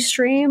revenue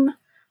stream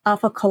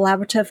of a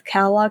collaborative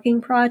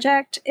cataloging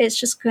project is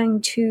just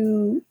going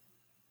to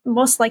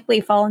most likely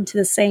fall into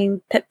the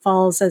same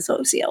pitfalls as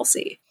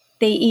OCLC.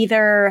 They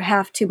either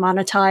have to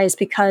monetize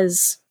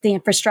because the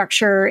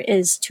infrastructure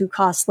is too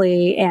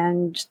costly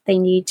and they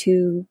need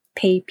to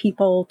pay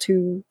people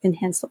to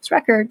enhance those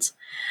records,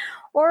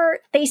 or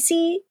they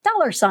see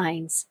dollar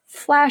signs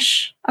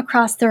flash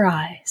across their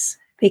eyes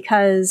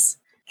because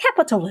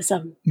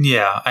capitalism.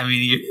 Yeah, I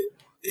mean,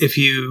 if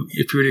you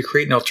were to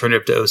create an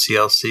alternative to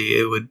OCLC,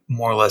 it would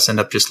more or less end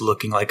up just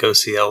looking like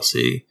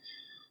OCLC.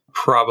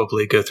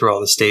 Probably go through all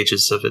the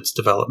stages of its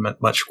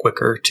development much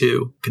quicker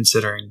too,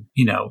 considering,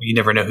 you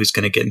never know who's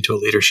going to get into a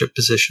leadership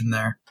position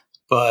there.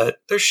 But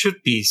there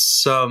should be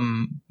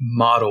some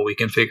model we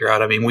can figure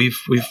out. I mean, we've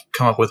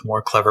come up with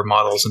more clever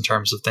models in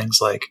terms of things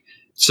like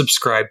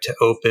subscribe to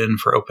open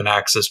for open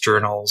access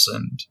journals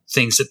and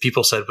things that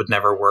people said would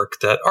never work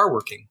that are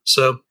working.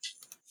 So,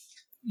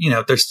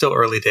 they're still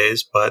early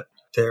days, but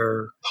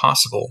they're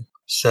possible.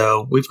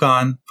 So we've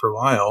gone for a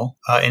while.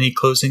 Any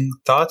closing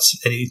thoughts?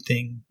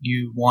 Anything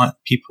you want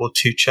people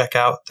to check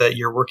out that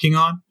you're working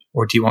on?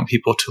 Or do you want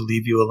people to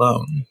leave you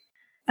alone?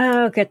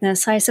 Oh,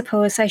 goodness. I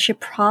suppose I should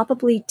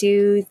probably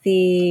do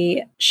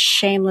the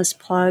shameless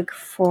plug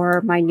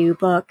for my new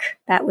book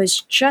that was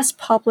just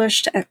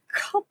published a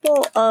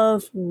couple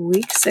of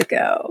weeks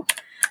ago.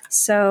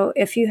 So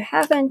if you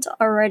haven't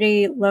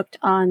already looked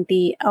on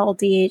the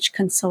LDH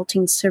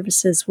Consulting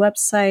Services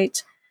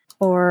website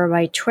or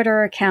my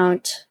Twitter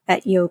account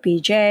at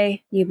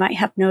YoBJ, you might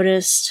have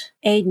noticed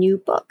a new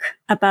book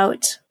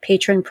about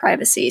patron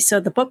privacy.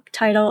 So the book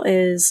title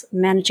is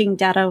Managing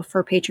Data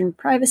for Patron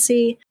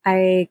Privacy.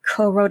 I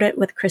co-wrote it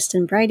with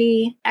Kristen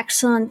Brady,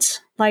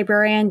 excellent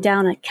librarian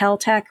down at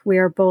Caltech. We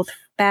are both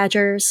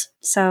Badgers,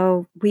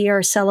 so we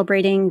are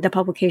celebrating the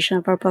publication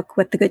of our book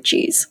with the good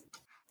cheese.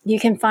 You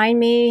can find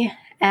me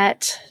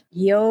at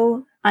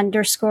yo_BJ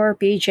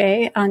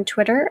on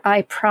Twitter.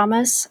 I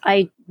promise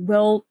I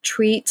will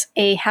tweet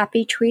a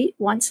happy tweet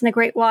once in a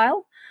great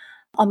while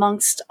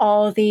amongst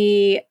all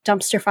the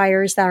dumpster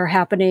fires that are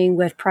happening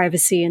with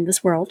privacy in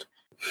this world.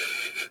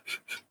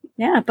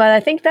 Yeah, but I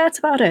think that's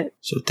about it.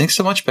 So thanks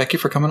so much, Becky,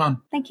 for coming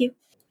on. Thank you.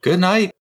 Good night.